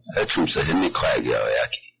hechum se heni khaya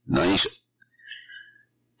oyake naish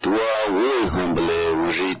tuwa wo humble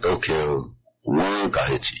woji tokyo wan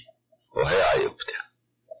kahechi ohe ayopte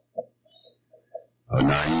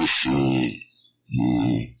Naishi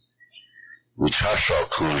Wichasha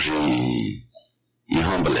kanji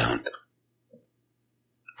ihambale hanta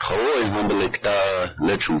Kawai humbelikta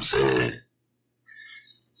lechumse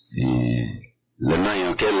lena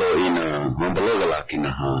yang kelo ina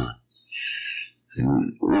humbelogalakina ha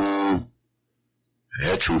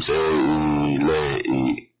hechumse le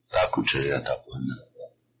takuche tapuna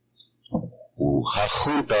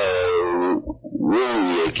hachunta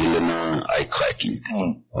woye kilena aikrakin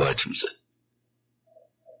hechumse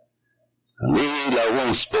ni la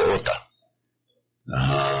wonspe ota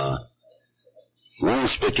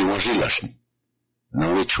wonspe ki wajilash na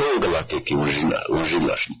wichogalake ki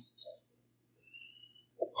wajilash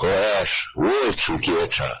hoash wochu ki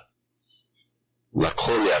echa la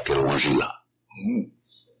kolia ke wajila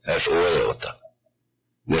es oe ota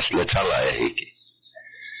nes le chala ehiki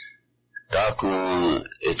taku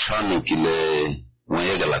echanu kile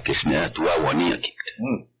wayegalake shne tuwa wania kikte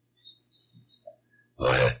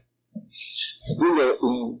oe Bila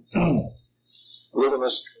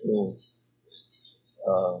Leganas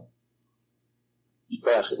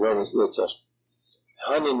Ipache, Leganas Letas.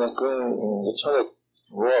 Hani nakon Chalet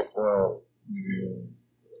Wap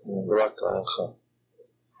Raka Ancha.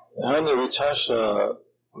 Hani Vichasha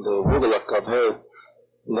the Wugalakabhe,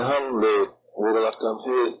 Nahan the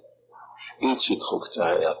Wugalakabhe, Ichi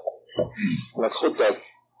Troktaya. Lakhotak,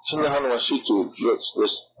 Chinahan Washitu, let's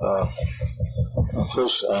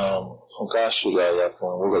first van Kashila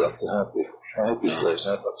van Wugalak happy slash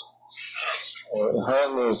happy.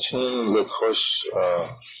 Han chain let hosh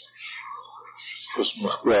first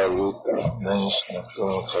mkhbia luta nice na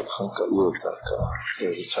kon khat khanka luta ka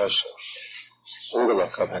Vichasha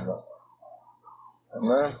Wugalak hana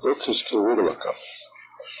ana tokish ke Wugalak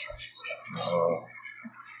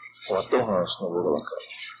wato has na Wugalak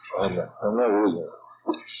ana wuya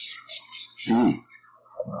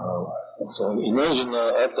So imagine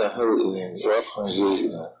at the hell in Rafhanzi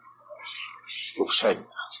Upside.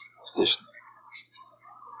 This.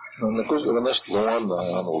 And of course, the next one, I'm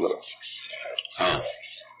over. I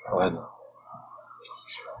know.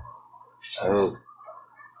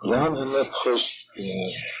 Jan had not first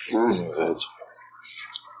in red.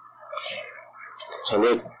 So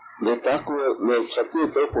let Taku, let Sati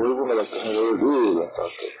Topo, like a real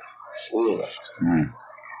attack.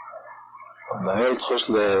 Na heel trots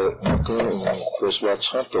le dus wat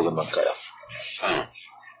schat door elkaar.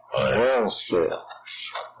 Ja, speel.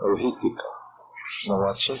 Hoe hitika. Na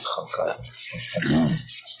wat zit elkaar.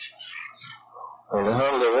 En dan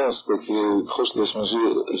gaan we wel spelen trots maar is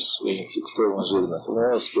ik toch maar zo dat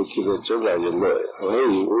we spelen dat je wel je leuk.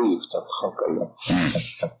 Hoe je dat elkaar.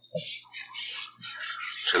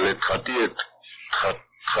 Sele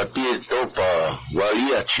khatiet topa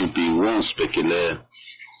waria chipi won spekele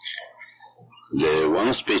le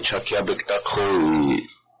once pe chakya bekta kho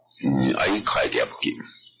ai khai gap ki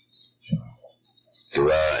to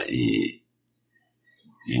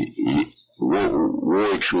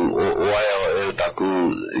wo chu o ya ta ku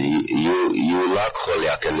you la kho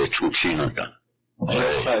ya ke le chu chi na ta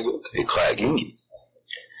ai khai gi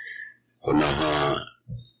ona ha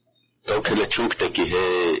to ke le chu te ki he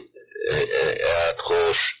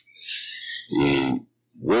atrosh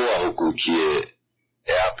wo a ku ki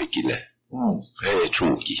e apikile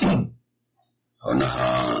chunki ona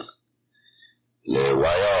le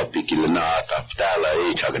waya pikile na taptala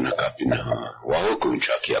chagna kapina wa hukun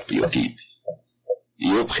chaki apioti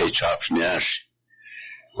yo prechapnesh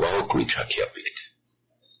wa hukun chaki apit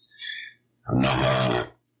ona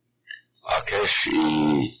akesh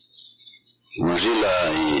muzila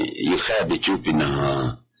yikhabi chupina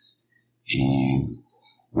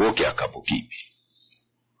woke akabuki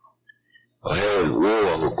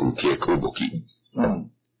wo hukum ke kubuki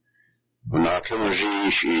na kama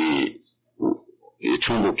shi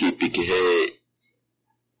chumbuki piki he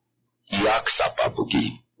yaksa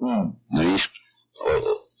pabuki na ish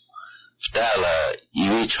stala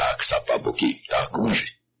iwich haksa pabuki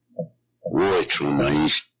takuji wo chu na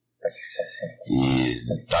ish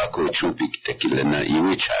taku chupik tekile na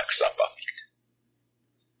iwich haksa papik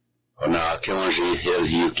ona kama shi hel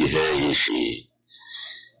yuki he ishi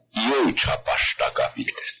Yo chapashta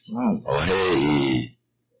kapikte. Oh hey,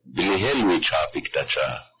 bilhelmi chapikta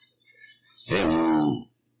cha.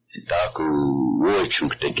 Taku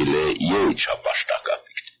wochukte gile yo chapashta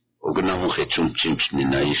kapikte. Ogna ho khechum chimchni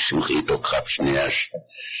na ishum khito khapshni ash.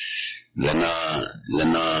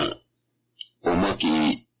 Lana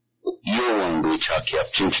omaki yo wangu chaki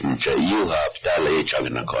ap chimchni cha yo hap tale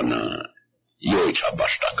chagna kona yo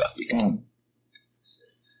chapashta kapikte.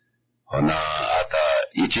 Ona ata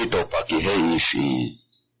ichito paki hei shi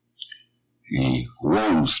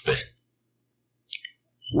wonspe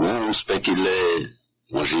kile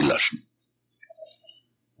wajilash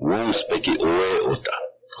wonspe ki oe ota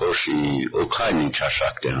Koshi Okani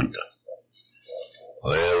Chashak de Hunter.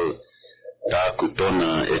 Well,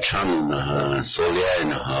 Takutona Echanuna,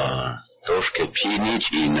 Soliana, Toshke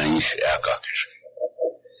Pinichi, Naish Akakish.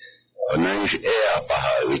 Naish Ea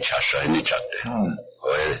Paha, which Hasha in each other.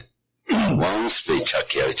 Well, one speech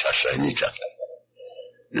Akia, which Hasha in each other.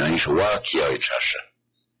 Naish Wakia, which Hasha.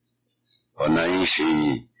 Naish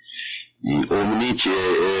Omniche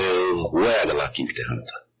Wagala King de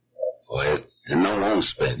Hunter. Well, and no one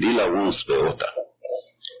spell, Lila won't spell Ota.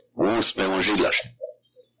 Won't spell on Gilash.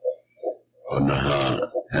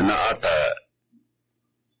 And ata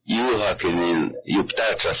you hakin you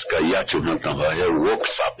ptachaska yachu hantan ha walk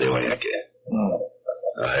sape wayake.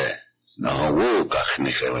 Na wo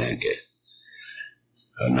kakhni khawayake.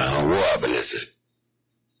 Na wo abeleze.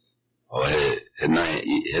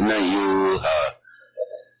 Na you ha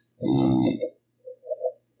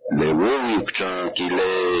le wo ptan ki le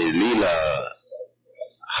lila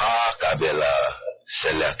ha kabela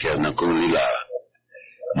selaka na kun lila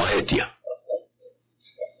mahetia.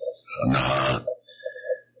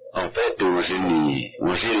 En fait, aujourd'hui,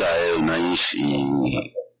 là, on a ici,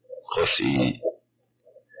 aussi,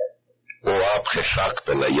 après chaque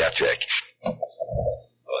pela yachek.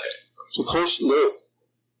 Je trouve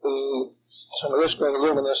ça me laisse quand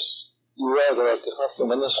même il y a que ça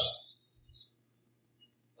me laisse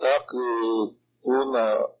là que una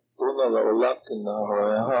la olak na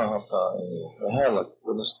ha hala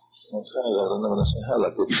بس ما فيها لا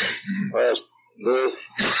بس ده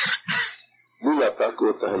Lula Taco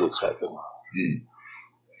Tahalik Happen.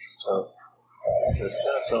 So,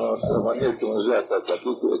 the money to Zata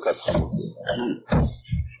Taku a cat.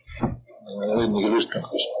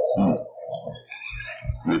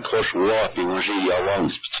 Le proche roi, puis manger Yawan,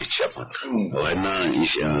 petit chapeau. Vraiment,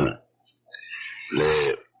 ici,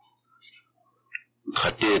 les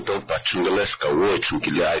traités de Pachungaleska, Watch,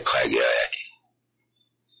 qui l'a écrit.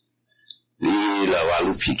 Lila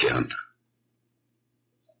Walupi Kent.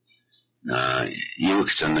 You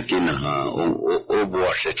can again,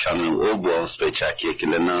 Obosh channel, Obo Spechaki,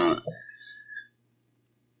 Kilena.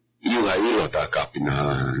 You are you back up in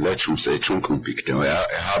a let's say Chunkum picked a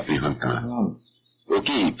happy hunter.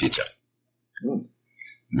 Okay, picture.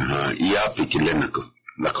 Yapi Kilenako,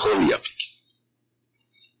 like whole yapi.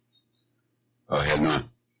 Oh, hell no.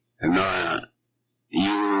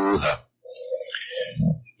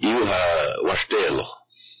 You have Wastelo.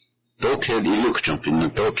 Dokel iluk jumping,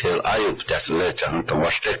 dokel ayup desolate, and to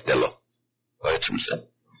wash telo. Wait him say.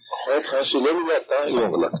 What has he living at that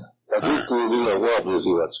young luck? That you could do a wab as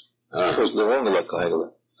you watch. Because the wrong luck I have.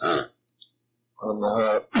 And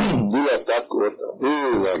do that with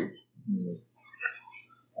a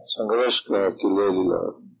Sangareska Kilila.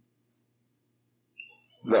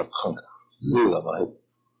 That hunk. Lila, my head.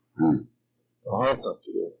 To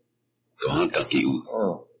hunt at you.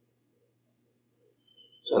 Oh.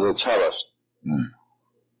 So the Charas.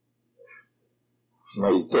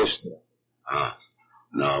 My test.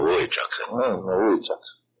 No, wait, Chuck. No, wait, Chuck.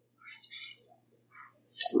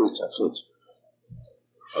 Wait, Chuck.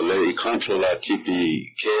 Il contrôle la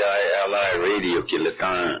tipi KILI radio qui le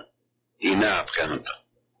temps ina après un temps.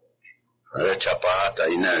 Le chapata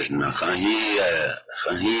inajna khanhi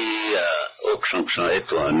auction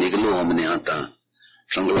eto niglo omni un temps.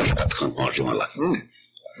 Changlash 4 ans je là.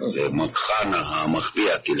 Le makhana ha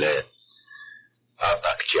makhbia qui le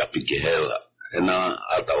attaque chapi qui hela. Ena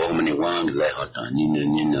ata omni wang le hata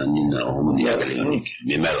nina omni agli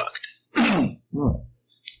mi melakt.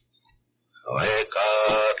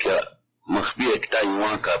 Ka makhbia kta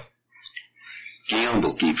yuanka kiando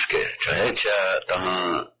kipske chahecha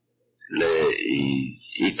tahan le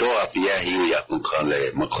ito apia hiu ya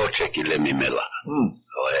kunkale makhoche ki le mimela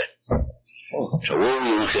so wo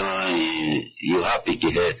you happy ki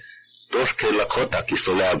he toske la khota ki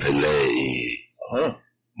sola bele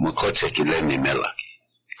makhoche ki le mimela ki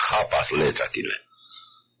khapas le takile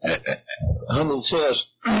han says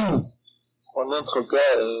on notre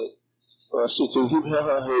cas si tu veux bien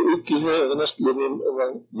qui est reste le même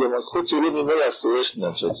de ma côté le même la c'est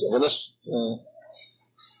non c'est reste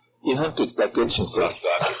il a tout package ça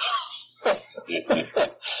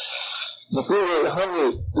donc le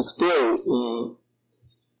docteur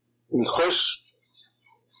il croche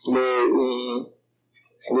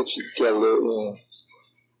le chical le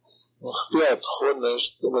خونش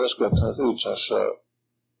درست کنه چش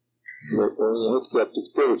le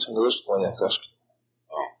docteur چنگش کنه کاش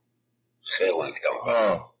خيوان كده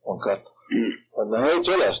وقت انا هاي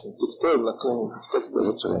جلس الدكتور لكن كتب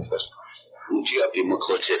له بس وجي ابي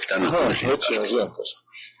مكوتشك تانا هيك زين بس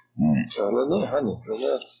فانا هاني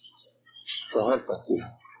لا فهمت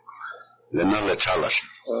lena le chalas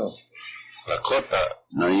la kota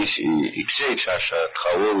na ishi ikse chasha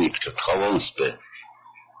trawik to trawonspe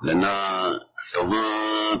lena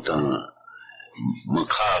tomata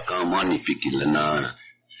makaka mani piki lena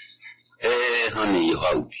hani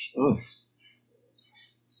yaubi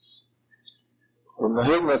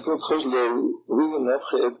ونهيل ما كنت خش لو رينا نفخ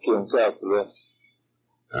إدكي ونكعب له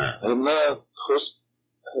هنا خش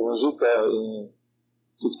موزيكا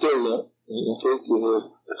تكتلنا ينفيكي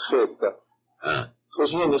خيطة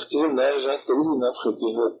خش مين يختلون ناجع تريد نفخ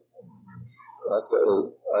كيهات حتى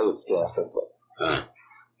آية بتاعتها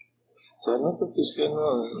فأنا كنت كنا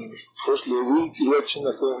خش لو ويكي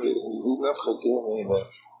لاتشنا كون ريد نفخ كيهات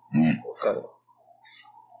وكان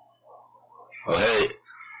وهي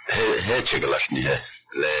هي تشغلشني هي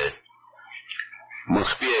ل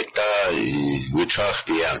مخبيك تا ويتشاخ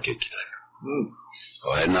بيانك كده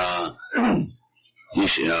وهنا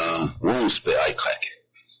يش وونس بأيكاك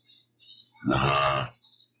نها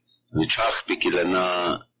ويتشاخ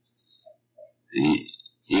بكلنا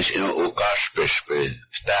يش أوكاش بش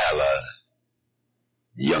بفتالا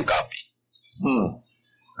يانكابي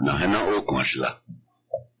هنا أوكمشلا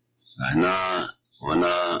هنا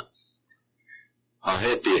وانا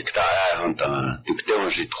هذه كتاعي هنتا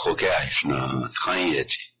تكتونجي تخوكاش نا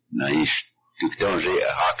تخانيتي نايش تكتونجي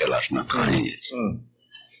هاكلاش نا تخانيتي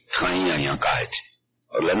تخانيا ينكايتي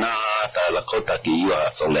ولنا تا لقوتا كيوا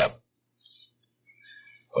صلاب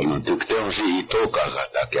ولنا تكتونجي يتوكا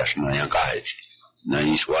غتاكياش نا ينكايتي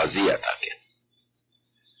نايش وازيا تاكي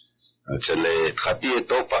أتسلي تخطيه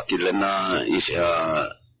توبا كي لنا إيش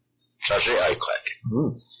تشاجي أيكاكي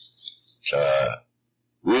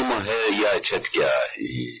وما هي يا تشتكيا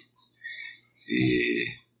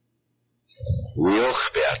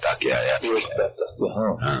ويوخ بيعتك يا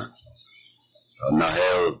أنا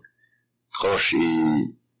هل خوشي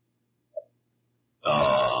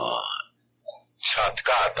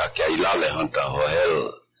شاتكاتك يا إلالي هنتا هو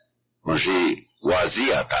هل مجي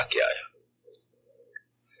وازياتك يا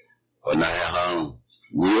أنا هل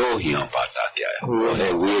ويوهي هنباتك يا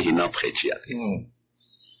وهل ويوهي نبخيتيك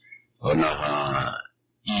أنا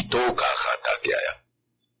itoka khata kya ya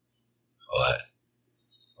oe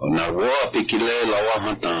ona wo pikile lawa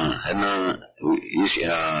hanta hena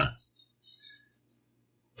isya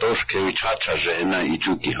toshke chacha jena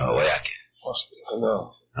ichuki hawa yake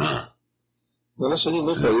na sani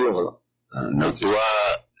ne khayela na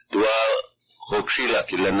tua hokshila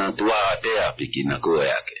kile na tua atea pikina ko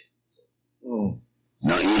yake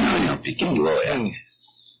na ina pikilo yake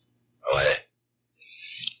oe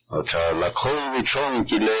Ocha la kowi chong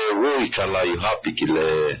kile woi chala yuhapi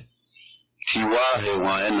kile tiwahe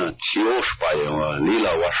wa ena tioshpaye wa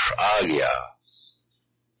lila wash agya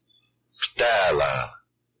ptala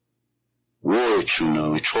woi chuna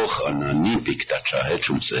wichocha na nipik tacha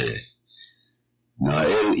hechumse na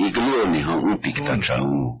iglo ni ha upik tacha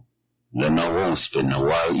le na wonspe na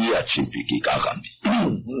wa iya chimpiki kagambi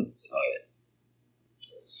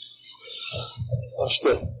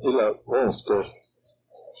Ashte ila wonspe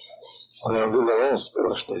Она была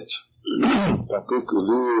спрашивать, какой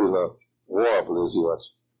кулюла, воблизивать.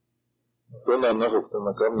 Она нахуй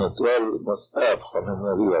на камне тварь масштаб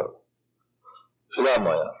хаменария.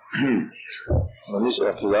 Филамая. Но не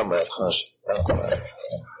все филамая хаш.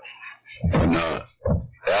 Она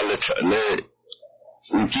le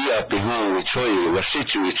ukia pihan wichoi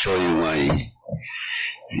washichi wichoi mai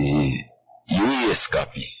yui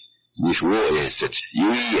eskapi. Nish wo eset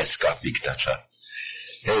yui eskapi ktacha.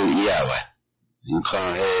 Hey, yawa. Nkan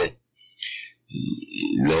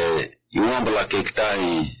le yuambla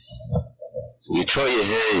kektai wichoye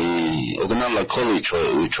he ognala kolo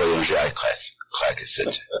wichoye onje ai khaike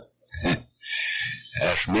set.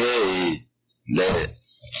 Ashme le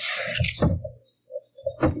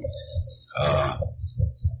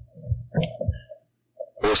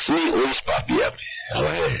osmi ois papiapi.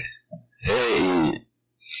 Hey,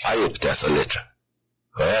 ayopta saleta.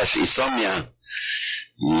 Kayash isomia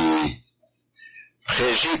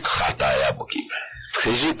Prégique khata ya boki.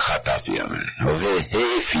 Prégique khata pia me. Ove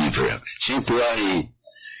hey fever. Chi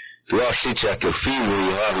tua shicha ke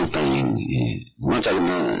fever ya rutan. Mata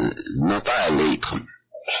na ta leikum.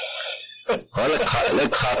 Hala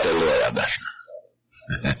khata lo ya bashna.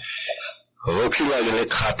 Hoki la le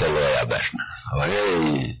khata lo ya bashna. Ove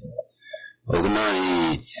ogna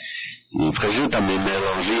prégique me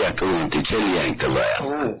mélanger à tout anticelien que là.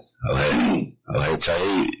 Ouais,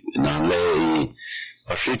 chai na le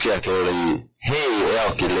Afrika ke le hey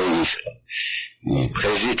el ke le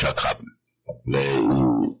président krab le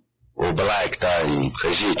o black ta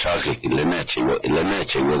président chake le match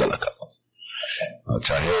wo la ka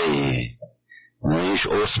chai Naish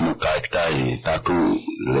osmo kaiktai taku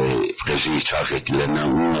le prezi chakek le na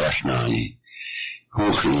unrasnai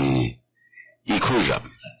huhi ikujam.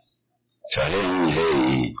 Chalen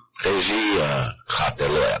hei prezi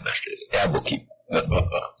khatelo abaste abuki.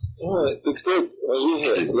 תכתוב,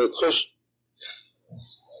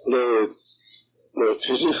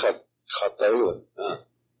 לפיזי חטאו.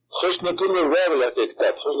 תחוש נקוד לבוא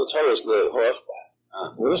ולכתב, תחוש לצלס להוח בה.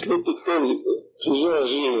 ויש לי תכתוב, פיזי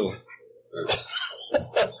רזי.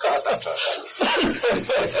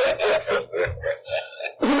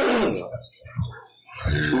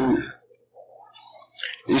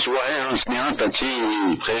 Is why on snianta chi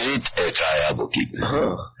prezit etaya buki.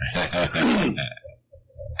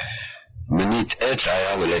 Minit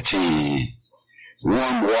etaya veleti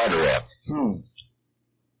warm water app.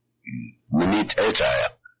 Minit etaya.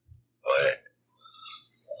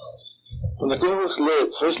 Und da kommen wir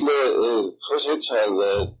frisch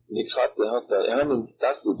etaya nikhat hat da haben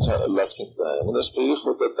das gut lassen da. Und das bin ich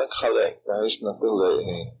mit der Khalek, da ist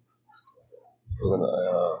natürlich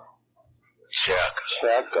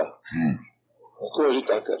Shaka. Какой же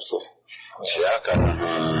так все? Shaka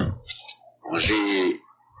уже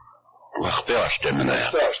вахпештемна.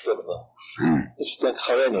 Это так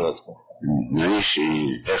халена латки. Наиши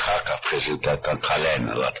хака презентат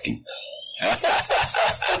халена латки.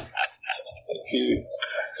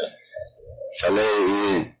 Сале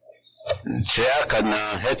Shaka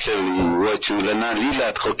на хечели вочулена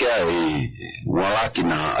лилат хокяи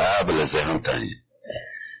валакина аблезехантай.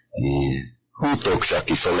 Hutok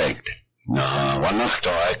saki selekte. Na vanahto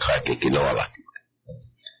aikhaike kilolaki.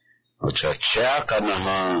 Ocha chaka na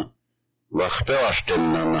vachpewasten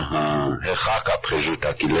na hechaka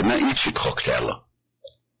prejuta kilena ichit hoktelo.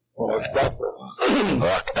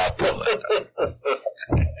 Vaktapo.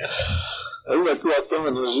 Ella tu atom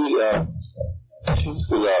energia.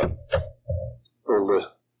 Simsila. Ole.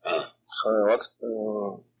 Vakt.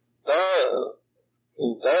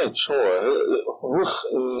 Da chore.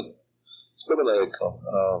 Сколько далеко?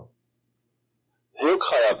 Heel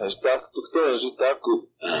ga je stak, dokter is het ook,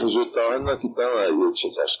 dus het dan dat ik dan je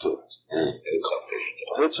zit Ik ga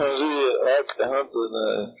het. Het zou je ook de hand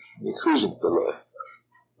in cruising te lopen.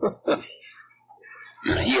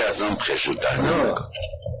 Hier zo'n presentation.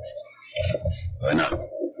 Voilà.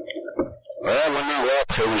 Voilà, we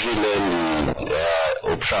hebben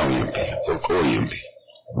op Sauimpie, op Kooimpie.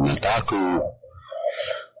 Nataku,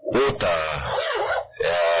 Ota,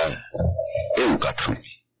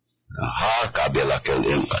 Enkatrampi. Kabelakel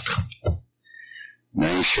Enkatrampi.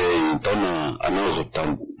 Naishe tona anozotam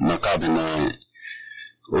nakabina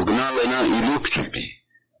ugnalena iluktampi.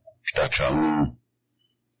 Ktacham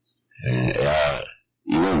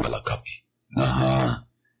iwongalakapi. Naha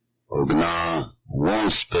ugna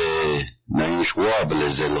wonspe naish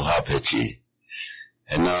wableze lohapechi.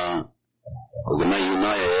 Ena ugna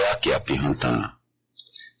yunaya yaki api hantana.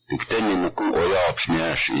 Tikteni naku oya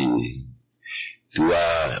opsniashi tua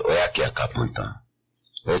oya ki akapanta.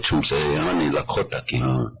 Echum se hani lakota ki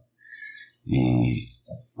ha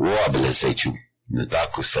wabele sechu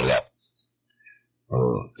nataku salap.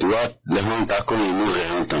 Tua lehon taku inuze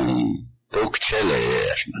hantan tok chele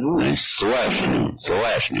yashna.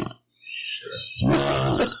 Soashnu.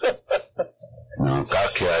 Non,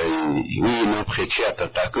 как oui, non, preciata,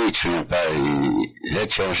 taku ichuna pa,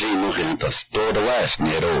 lechange no rentas, toda vas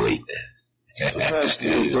neroi.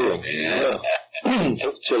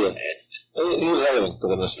 Chile. You haven't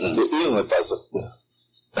put us in the ear with us.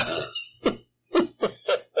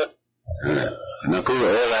 Naku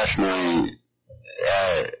last night,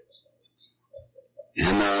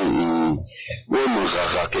 woman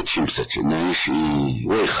haka chimsach, Nancy,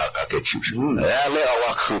 we haka chimsach. Ale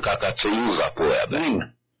awak haka chayuza poya bang.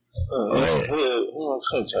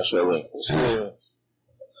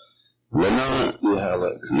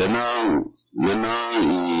 Lena,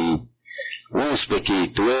 once peki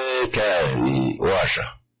tueka washa.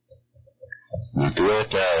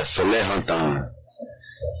 Tueka solehantan,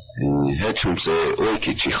 hechum se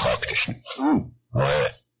oikichi haktishin.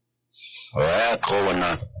 Ouais,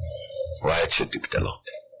 Corona. Ouais, c'est tout à l'heure.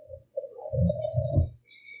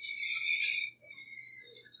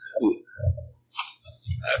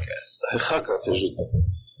 Ok. Haka, c'est juste.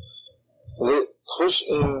 Le trosh,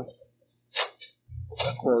 on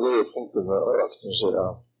va le prendre de l'acte,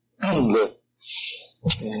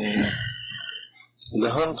 le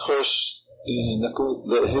hand trosh, نكون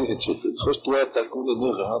هيك تخش توا تكون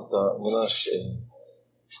نور هذا مناش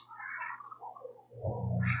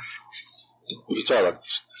يتعرف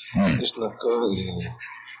إيش نكون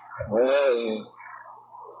ويا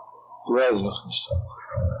توا نخش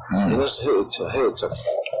بس هيك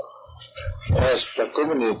Mas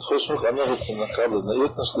como ele trouxe um canal na cabo, na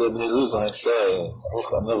outra se lembra de luz até o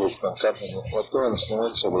canal na cabo, no motor, no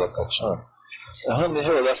momento sobre a caixa. A gente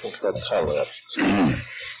não vai com que tá lá.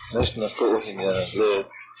 Neste na corre minha le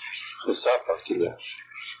resapa aquilo.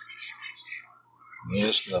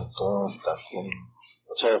 Neste na conta com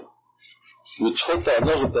tchau. O tchau tá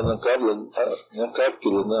na cabo, na cabo que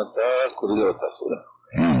não tá correndo tá só.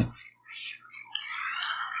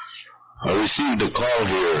 I received a call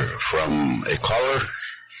here from a caller,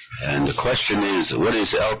 and the question is, what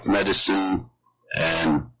is elk medicine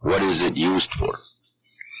and what is it used for?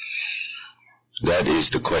 That is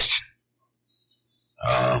the question.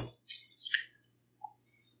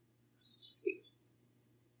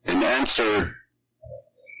 An answer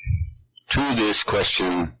to this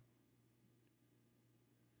question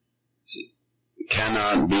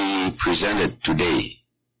cannot be presented today.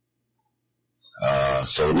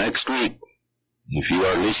 So next week, if you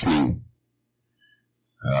are listening,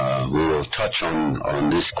 we will touch on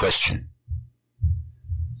this question.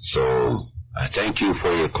 So I thank you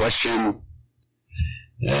for your question,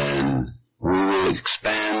 and we will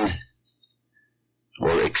expand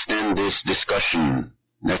or extend this discussion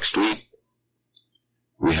next week.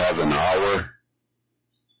 We have an hour,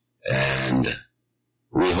 and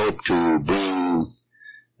we hope to bring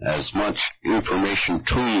as much information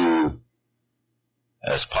to you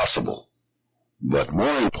as possible. But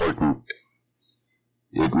more important,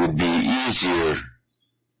 it would be easier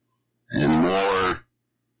and more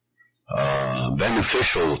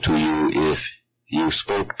beneficial to you if you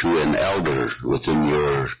spoke to an elder within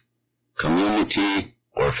your community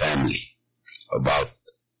or family about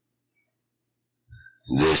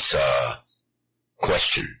this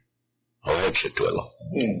question. I'll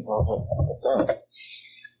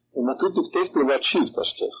Ma tutti questi vaccini,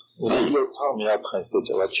 perché io mi apprezzo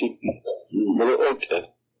già vaccini, ma lo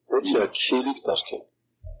oltre a chili, perché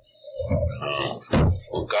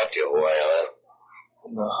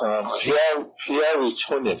fiavi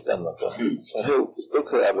chonek tanaka,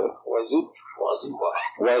 okay, aber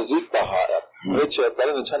wazit bahara, which are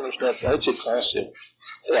better than which is concept,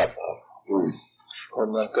 yeah,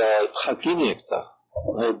 on the Hakinikta,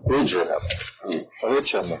 I bridger have,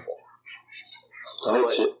 which are not.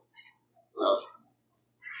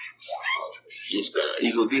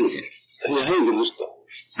 Eagle building. Ja, heel lustig.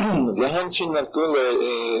 De handje naar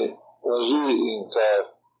kunnen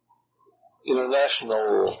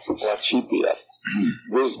international wachipia,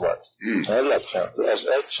 Wismar. Hij laat gaan. Als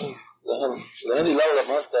action, dan die lauwe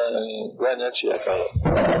maat granatje akala.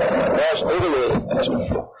 Daar is hele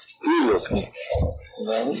Eagles niet.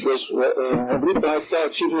 Dan dus we heeft daar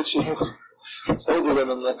chipetje. Ook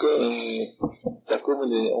dan daar komen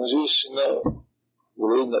die ons nou.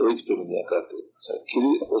 We na uitbreiding kaart.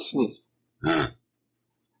 Kiri osnis.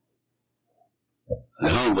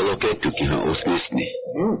 Han bloketu ki han osnis ni.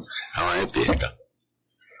 Han är peka.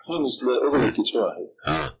 Han är överligt tror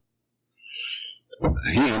jag.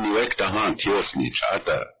 Han väckte han till osnis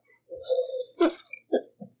chata.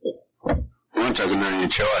 Onta gna ni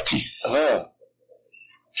chawati.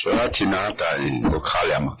 Chawati na ta ni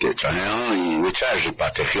okhala maketa. Han ni charge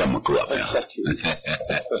patekhia makwa.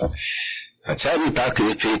 Achabi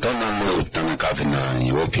taki pitona mo tana kavina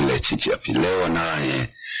yopile chichi apileo na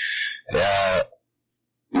ya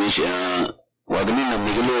misha wagnina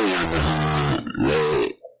miglo yana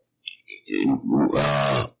le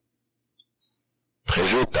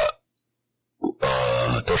prejuta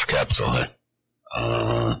toshke absohe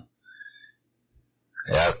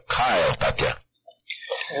ya kaya takia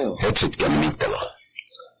hetsit gamitelo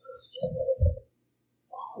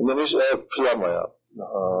Namish piyamaya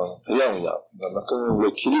Piyamaya nakın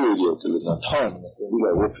ve kiri veriyor ki na tam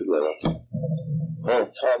bir yapıyorlar.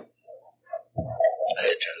 Tam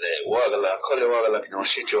le wagala kole wagala kino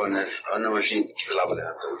shitone ana majid kilabada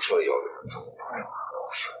hatta uchoyo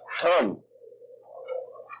tam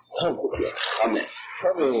khame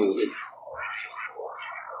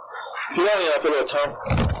Piyamaya pero tam